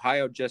way,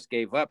 Ohio just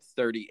gave up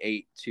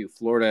 38 to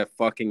Florida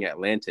fucking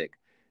Atlantic.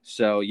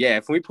 So, yeah,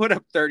 if we put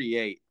up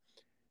 38,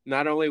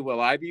 not only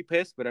will I be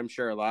pissed, but I'm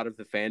sure a lot of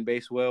the fan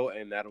base will,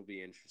 and that'll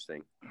be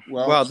interesting.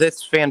 Well,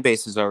 this fan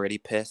base is already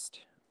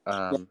pissed.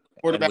 And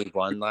we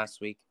won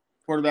last week.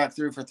 Quarterback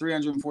threw for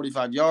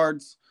 345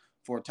 yards,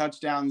 4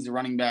 touchdowns. The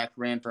running back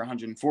ran for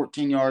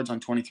 114 yards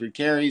on 23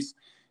 carries.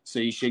 So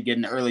you should get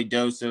an early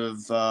dose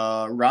of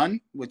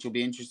run, which will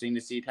be interesting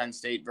to see Penn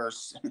State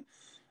versus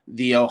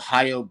the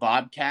Ohio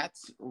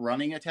Bobcats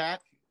running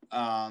attack.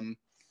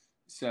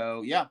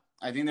 So, yeah,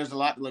 I think there's a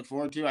lot to look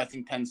forward to. I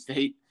think Penn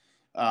State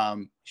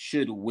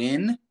should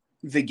win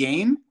the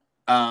game.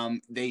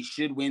 They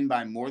should win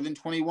by more than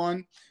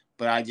 21,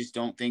 but I just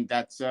don't think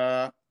that's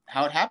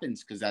how it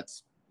happens because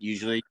that's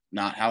usually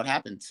not how it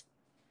happens.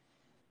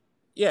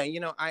 Yeah,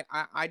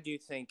 I do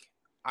think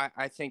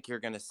I think you're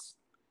going to –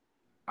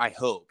 I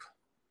hope,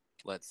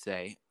 let's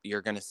say,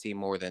 you're going to see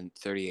more than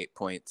 38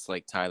 points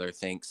like Tyler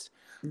thinks.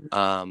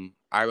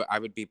 I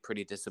would be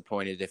pretty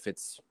disappointed if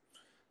it's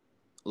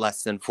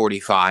less than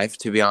 45,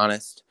 to be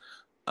honest.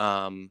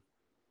 Granted,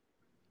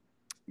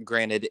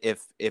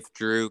 if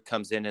Drew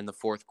comes in the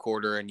fourth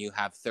quarter and you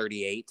have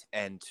 38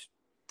 and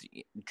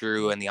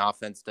Drew and the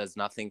offense does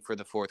nothing for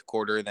the fourth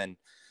quarter, then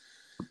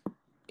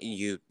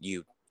you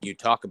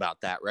talk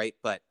about that, right?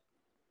 But,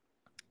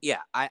 yeah,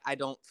 I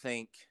don't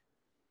think –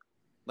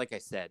 like I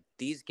said,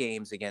 these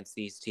games against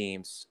these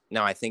teams.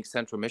 Now, I think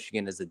Central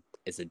Michigan is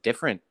a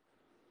different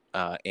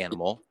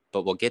animal,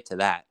 but we'll get to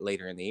that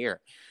later in the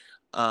year.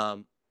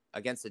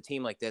 Against a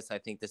team like this, I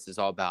think this is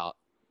all about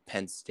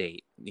Penn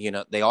State.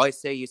 They always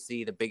say you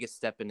see the biggest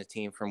step in the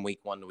team from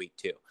week 1 to week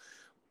 2.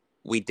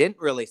 We didn't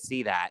really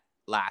see that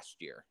last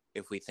year,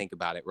 if we think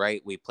about it,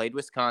 right? We played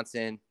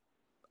Wisconsin,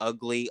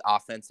 ugly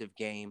offensive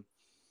game.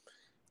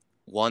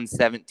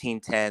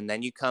 17-10.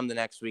 Then you come the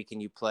next week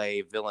and you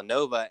play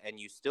Villanova and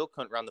you still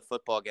couldn't run the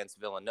football against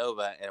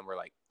Villanova. And we're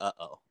like,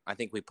 uh-oh. I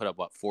think we put up,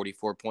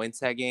 44 points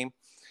that game.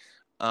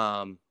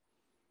 So,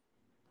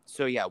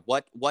 yeah,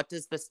 what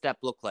does the step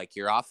look like?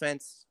 Your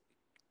offense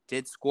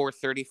did score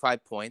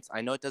 35 points. I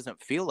know it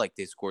doesn't feel like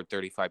they scored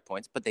 35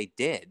 points, but they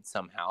did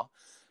somehow.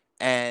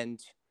 And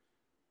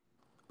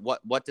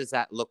what does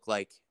that look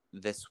like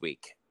this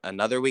week?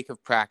 Another week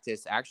of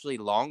practice, actually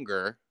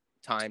longer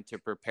time to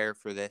prepare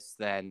for this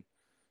than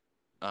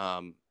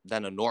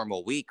a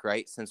normal week,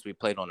 right? Since we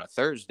played on a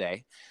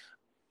Thursday.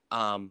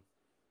 Penn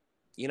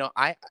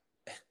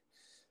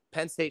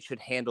State should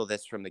handle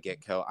this from the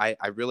get-go. I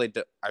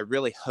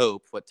really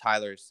hope what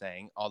Tyler is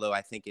saying, although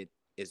I think it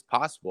is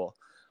possible,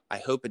 I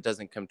hope it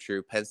doesn't come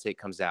true. Penn State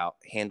comes out,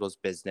 handles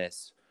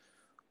business.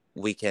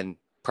 We can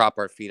prop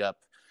our feet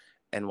up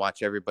and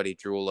watch everybody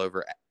drool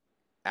over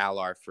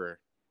Alar for,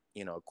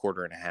 a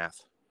quarter and a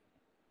half.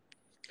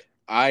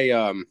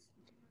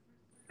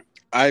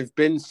 I've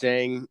been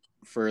saying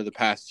for the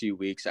past few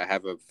weeks, I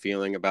have a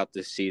feeling about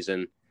this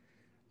season,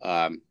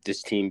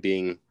 this team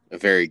being a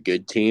very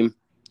good team.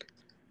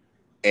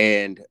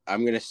 And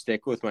I'm going to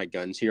stick with my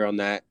guns here on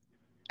that.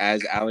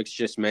 As Alex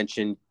just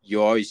mentioned,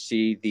 you always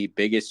see the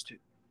biggest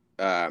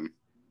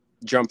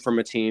jump from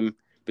a team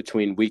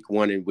between week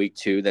 1 and week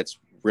 2. That's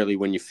really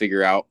when you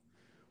figure out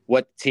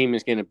what the team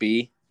is going to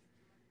be.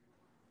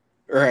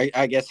 Or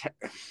I guess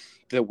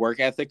the work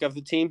ethic of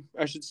the team,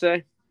 I should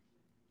say.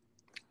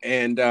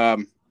 And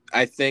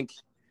I think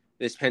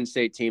this Penn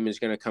State team is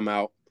going to come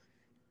out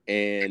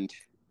and,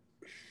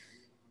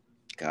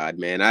 God,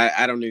 man,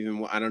 I don't even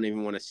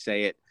want to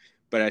say it,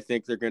 but I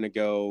think they're going to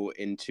go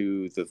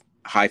into the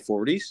high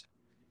 40s.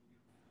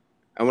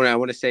 I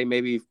want to say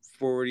maybe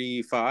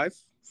 45,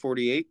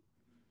 48.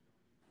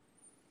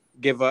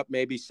 Give up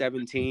maybe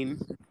 17.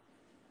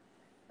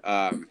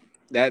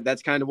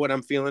 That's kind of what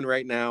I'm feeling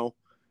right now.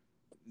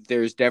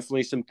 There's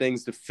definitely some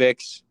things to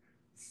fix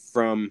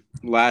from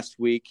last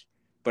week.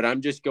 but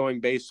I'm just going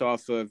based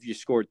off of you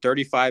scored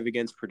 35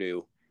 against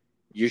Purdue.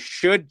 You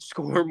should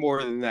score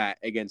more than that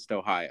against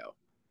Ohio.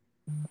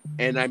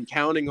 And I'm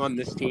counting on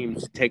this team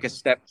to take a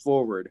step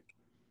forward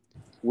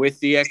with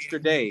the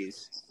extra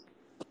days.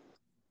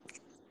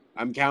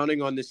 I'm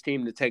counting on this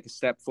team to take a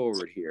step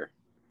forward here.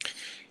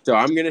 So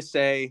I'm going to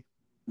say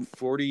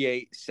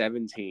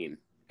 48-17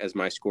 as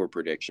my score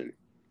prediction.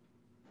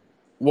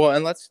 Well,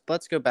 and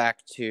let's go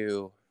back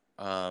to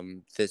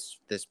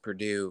this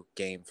Purdue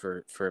game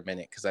for a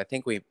minute, because I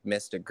think we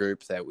missed a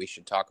group that we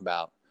should talk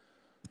about,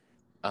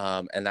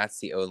 and that's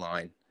the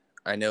O-line.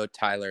 I know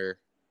Tyler,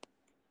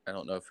 I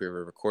don't know if we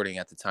were recording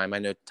at the time, I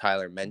know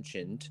Tyler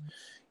mentioned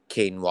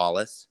Caden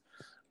Wallace.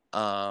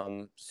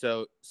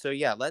 So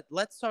yeah,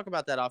 let's talk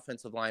about that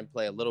offensive line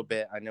play a little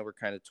bit. I know we're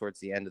kind of towards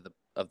the end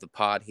of the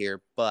pod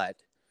here, but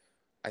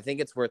I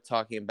think it's worth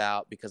talking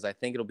about because I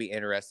think it'll be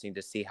interesting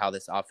to see how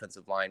this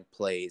offensive line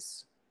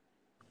plays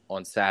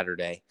on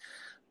Saturday.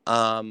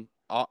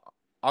 I'll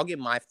give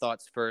my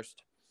thoughts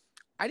first.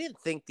 I didn't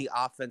think the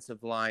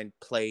offensive line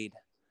played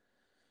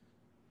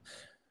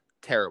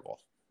terrible.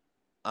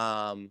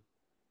 I'm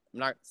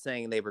not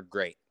saying they were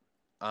great.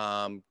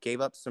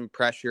 Gave up some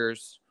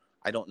pressures.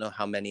 I don't know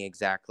how many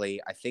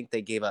exactly. I think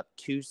they gave up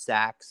 2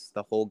 sacks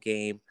the whole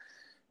game.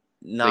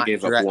 They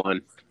gave up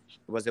 1.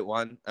 Was it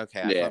 1?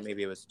 Okay, Yeah. I thought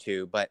maybe it was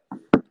 2. But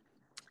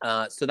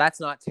so that's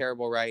not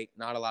terrible, right?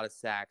 Not a lot of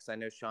sacks. I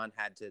know Sean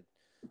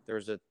there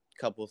was a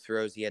couple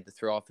throws he had to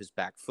throw off his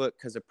back foot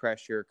because of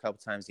pressure. A couple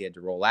times he had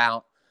to roll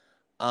out.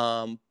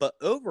 But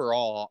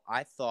overall,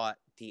 I thought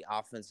the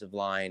offensive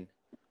line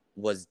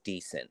was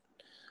decent.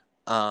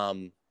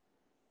 I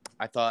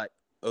thought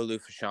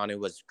Olu Fashanu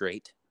was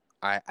great.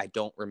 I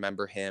don't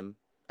remember him,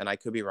 and I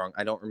could be wrong,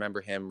 I don't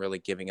remember him really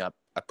giving up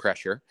a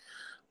pressure.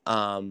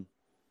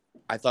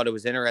 I thought it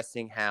was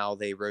interesting how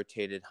they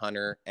rotated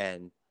Hunter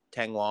and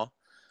Tengwall.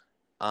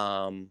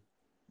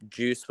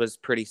 Juice was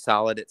pretty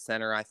solid at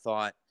center, I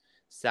thought.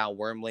 Sal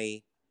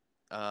Wormley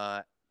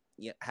had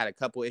a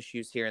couple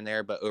issues here and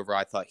there, but overall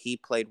I thought he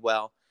played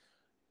well.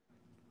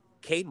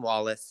 Caden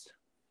Wallace,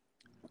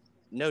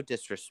 no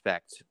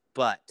disrespect,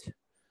 but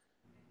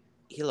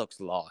he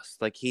looks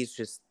lost. Like he's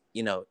just,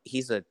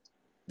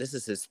 this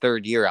is his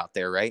 3rd year out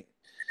there, right?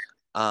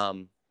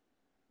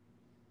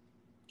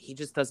 He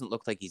just doesn't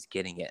look like he's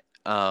getting it.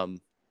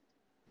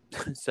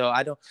 So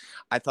I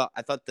thought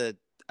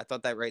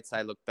that right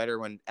side looked better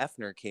when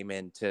Effner came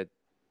in to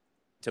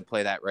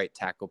play that right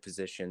tackle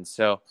position.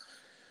 So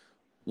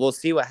we'll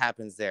see what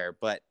happens there.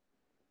 But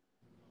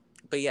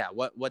yeah,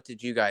 what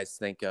did you guys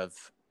think of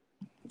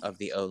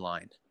the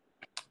O-line?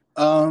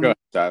 Go ahead,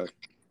 Tyler.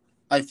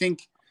 I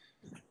think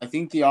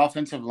the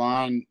offensive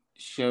line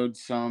showed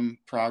some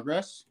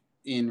progress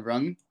in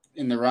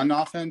the run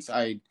offense.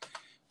 I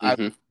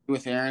agree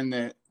with Aaron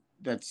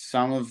that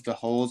some of the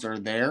holes are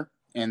there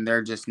and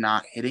they're just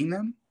not hitting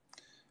them.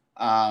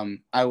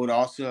 I would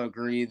also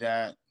agree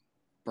that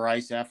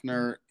Bryce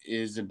Effner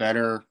is a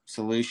better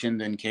solution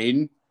than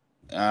Caden.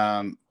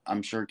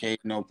 I'm sure Caden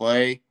will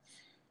play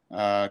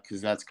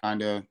because that's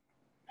kind of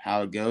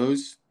how it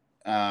goes.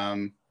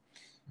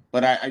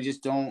 But I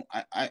just don't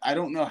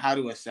know how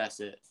to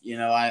assess it.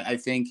 I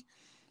think,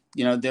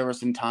 there were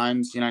some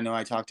times, I know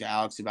I talked to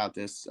Alex about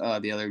this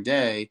the other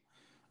day.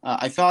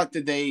 I thought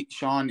that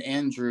Sean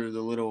Andrew,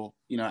 the little,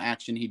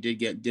 action he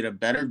did a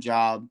better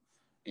job.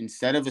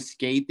 Instead of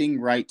escaping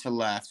right to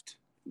left,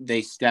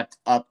 they stepped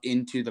up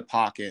into the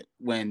pocket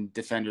when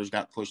defenders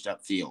got pushed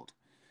upfield.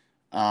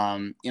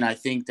 And I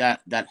think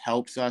that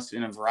helps us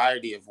in a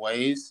variety of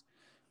ways.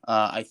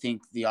 I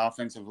think the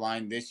offensive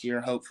line this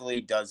year hopefully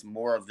does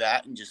more of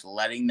that and just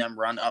letting them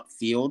run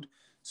upfield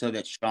so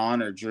that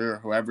Sean or Drew or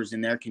whoever's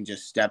in there can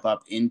just step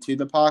up into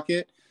the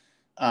pocket.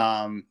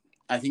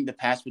 I think the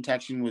pass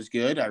protection was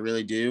good. I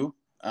really do.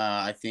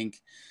 I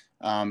think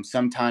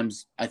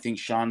sometimes I think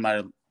Sean might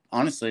have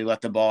honestly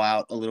let the ball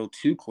out a little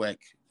too quick,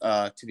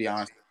 to be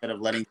honest, instead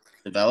of letting it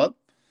develop.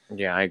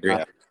 Yeah, I agree.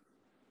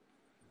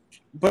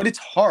 But it's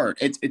hard.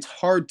 It's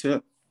hard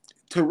to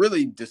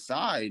really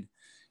decide,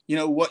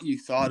 what you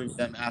thought of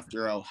them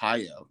after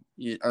Ohio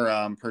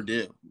or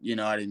Purdue. You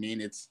know what I mean?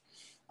 It's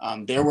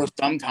there were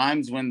some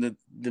times when the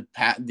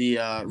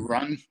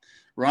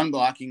run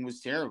blocking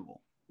was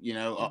terrible.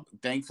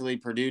 Thankfully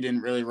Purdue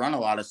didn't really run a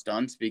lot of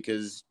stunts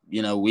because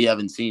we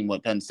haven't seen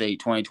what Penn State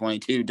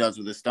 2022 does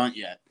with a stunt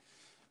yet.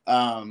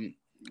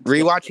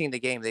 Rewatching the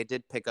game, they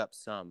did pick up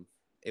some.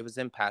 It was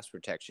in pass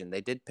protection.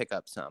 They did pick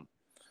up some.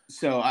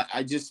 So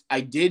I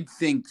did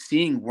think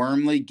seeing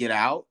Wormley get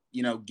out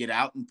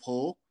and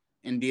pull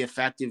and be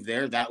effective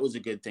there, that was a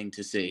good thing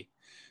to see.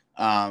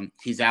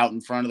 He's out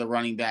in front of the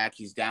running back.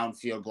 He's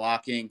downfield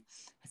blocking.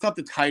 I thought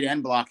the tight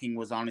end blocking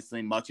was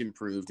honestly much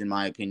improved, in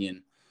my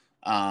opinion,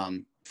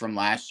 from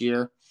last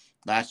year.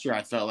 Last year,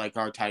 I felt like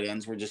our tight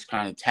ends were just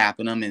kind of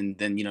tapping them and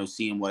then,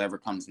 seeing whatever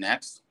comes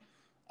next.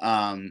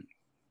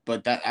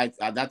 But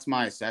that's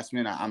my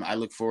assessment. I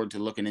look forward to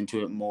looking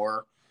into it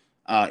more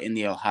in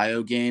the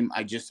Ohio game.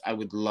 I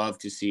would love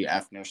to see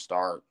Effner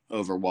start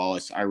over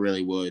Wallace. I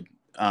really would.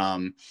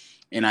 And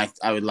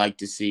I would like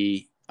to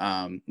see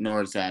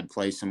Norzad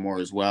play some more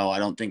as well. I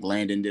don't think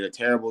Landon did a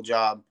terrible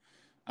job,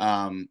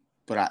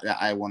 but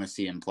I want to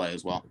see him play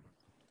as well.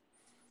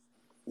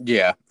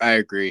 Yeah, I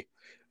agree.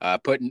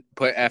 Put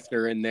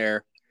Effner in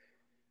there.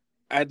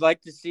 I'd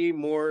like to see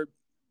more.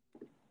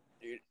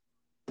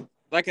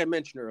 Like I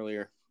mentioned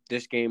earlier,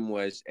 this game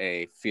was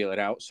a feel it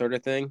out sort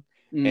of thing,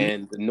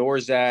 and the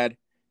Norzad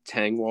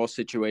Tangwall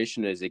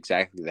situation is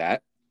exactly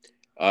that.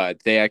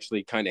 They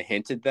actually kind of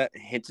hinted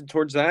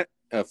towards that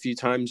a few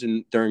times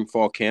during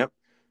fall camp.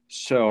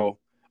 So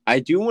I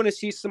do want to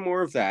see some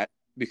more of that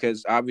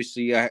because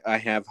obviously I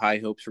have high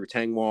hopes for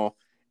Tangwall,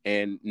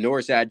 and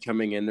Norzad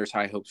coming in. There's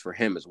high hopes for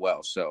him as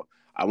well. So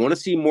I want to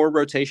see more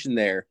rotation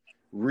there.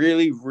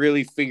 Really,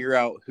 really figure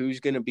out who's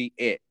going to be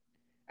it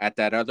at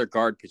that other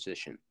guard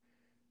position.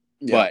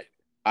 Yeah. But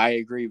I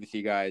agree with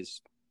you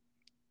guys.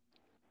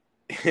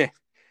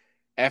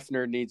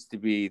 Effner needs to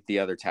be the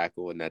other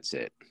tackle, and that's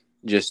it.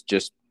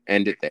 Just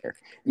end it there.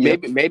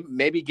 Yep.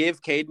 Maybe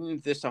give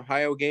Caden this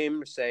Ohio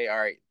game. Say, all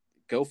right,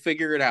 go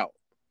figure it out.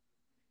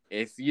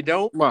 If you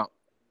don't, well,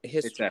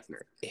 it's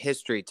Effner.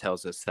 History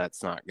tells us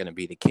that's not going to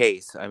be the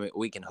case. I mean,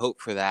 we can hope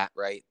for that,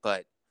 right?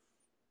 But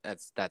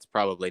that's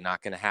probably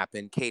not going to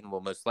happen. Caden will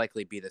most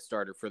likely be the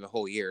starter for the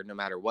whole year, no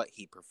matter what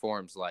he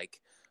performs like.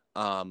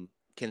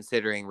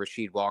 Considering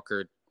Rasheed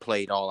Walker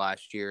played all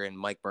last year and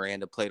Mike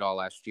Miranda played all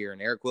last year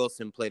and Eric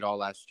Wilson played all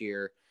last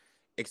year,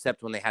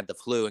 except when they had the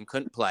flu and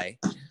couldn't play.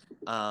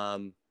 Yeah,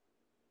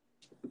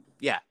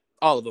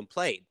 all of them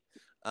played.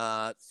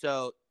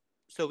 So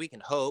we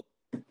can hope,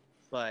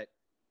 but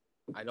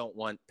I don't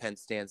want Penn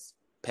State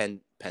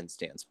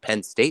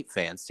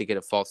fans to get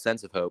a false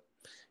sense of hope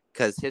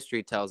because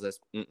history tells us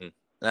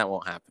that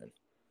won't happen.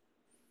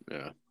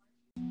 Yeah.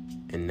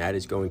 And that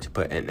is going to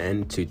put an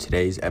end to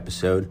today's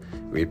episode.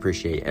 We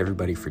appreciate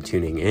everybody for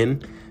tuning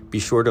in. Be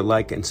sure to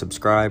like and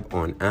subscribe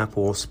on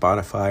Apple,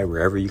 Spotify,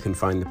 wherever you can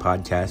find the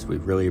podcast. We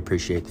really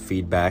appreciate the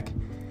feedback.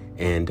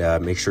 And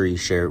make sure you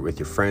share it with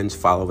your friends.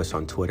 Follow us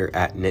on Twitter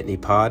at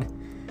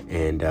NittanyPod.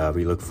 And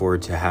we look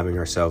forward to having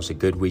ourselves a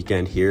good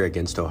weekend here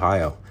against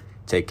Ohio.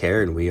 Take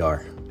care, and we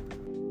are.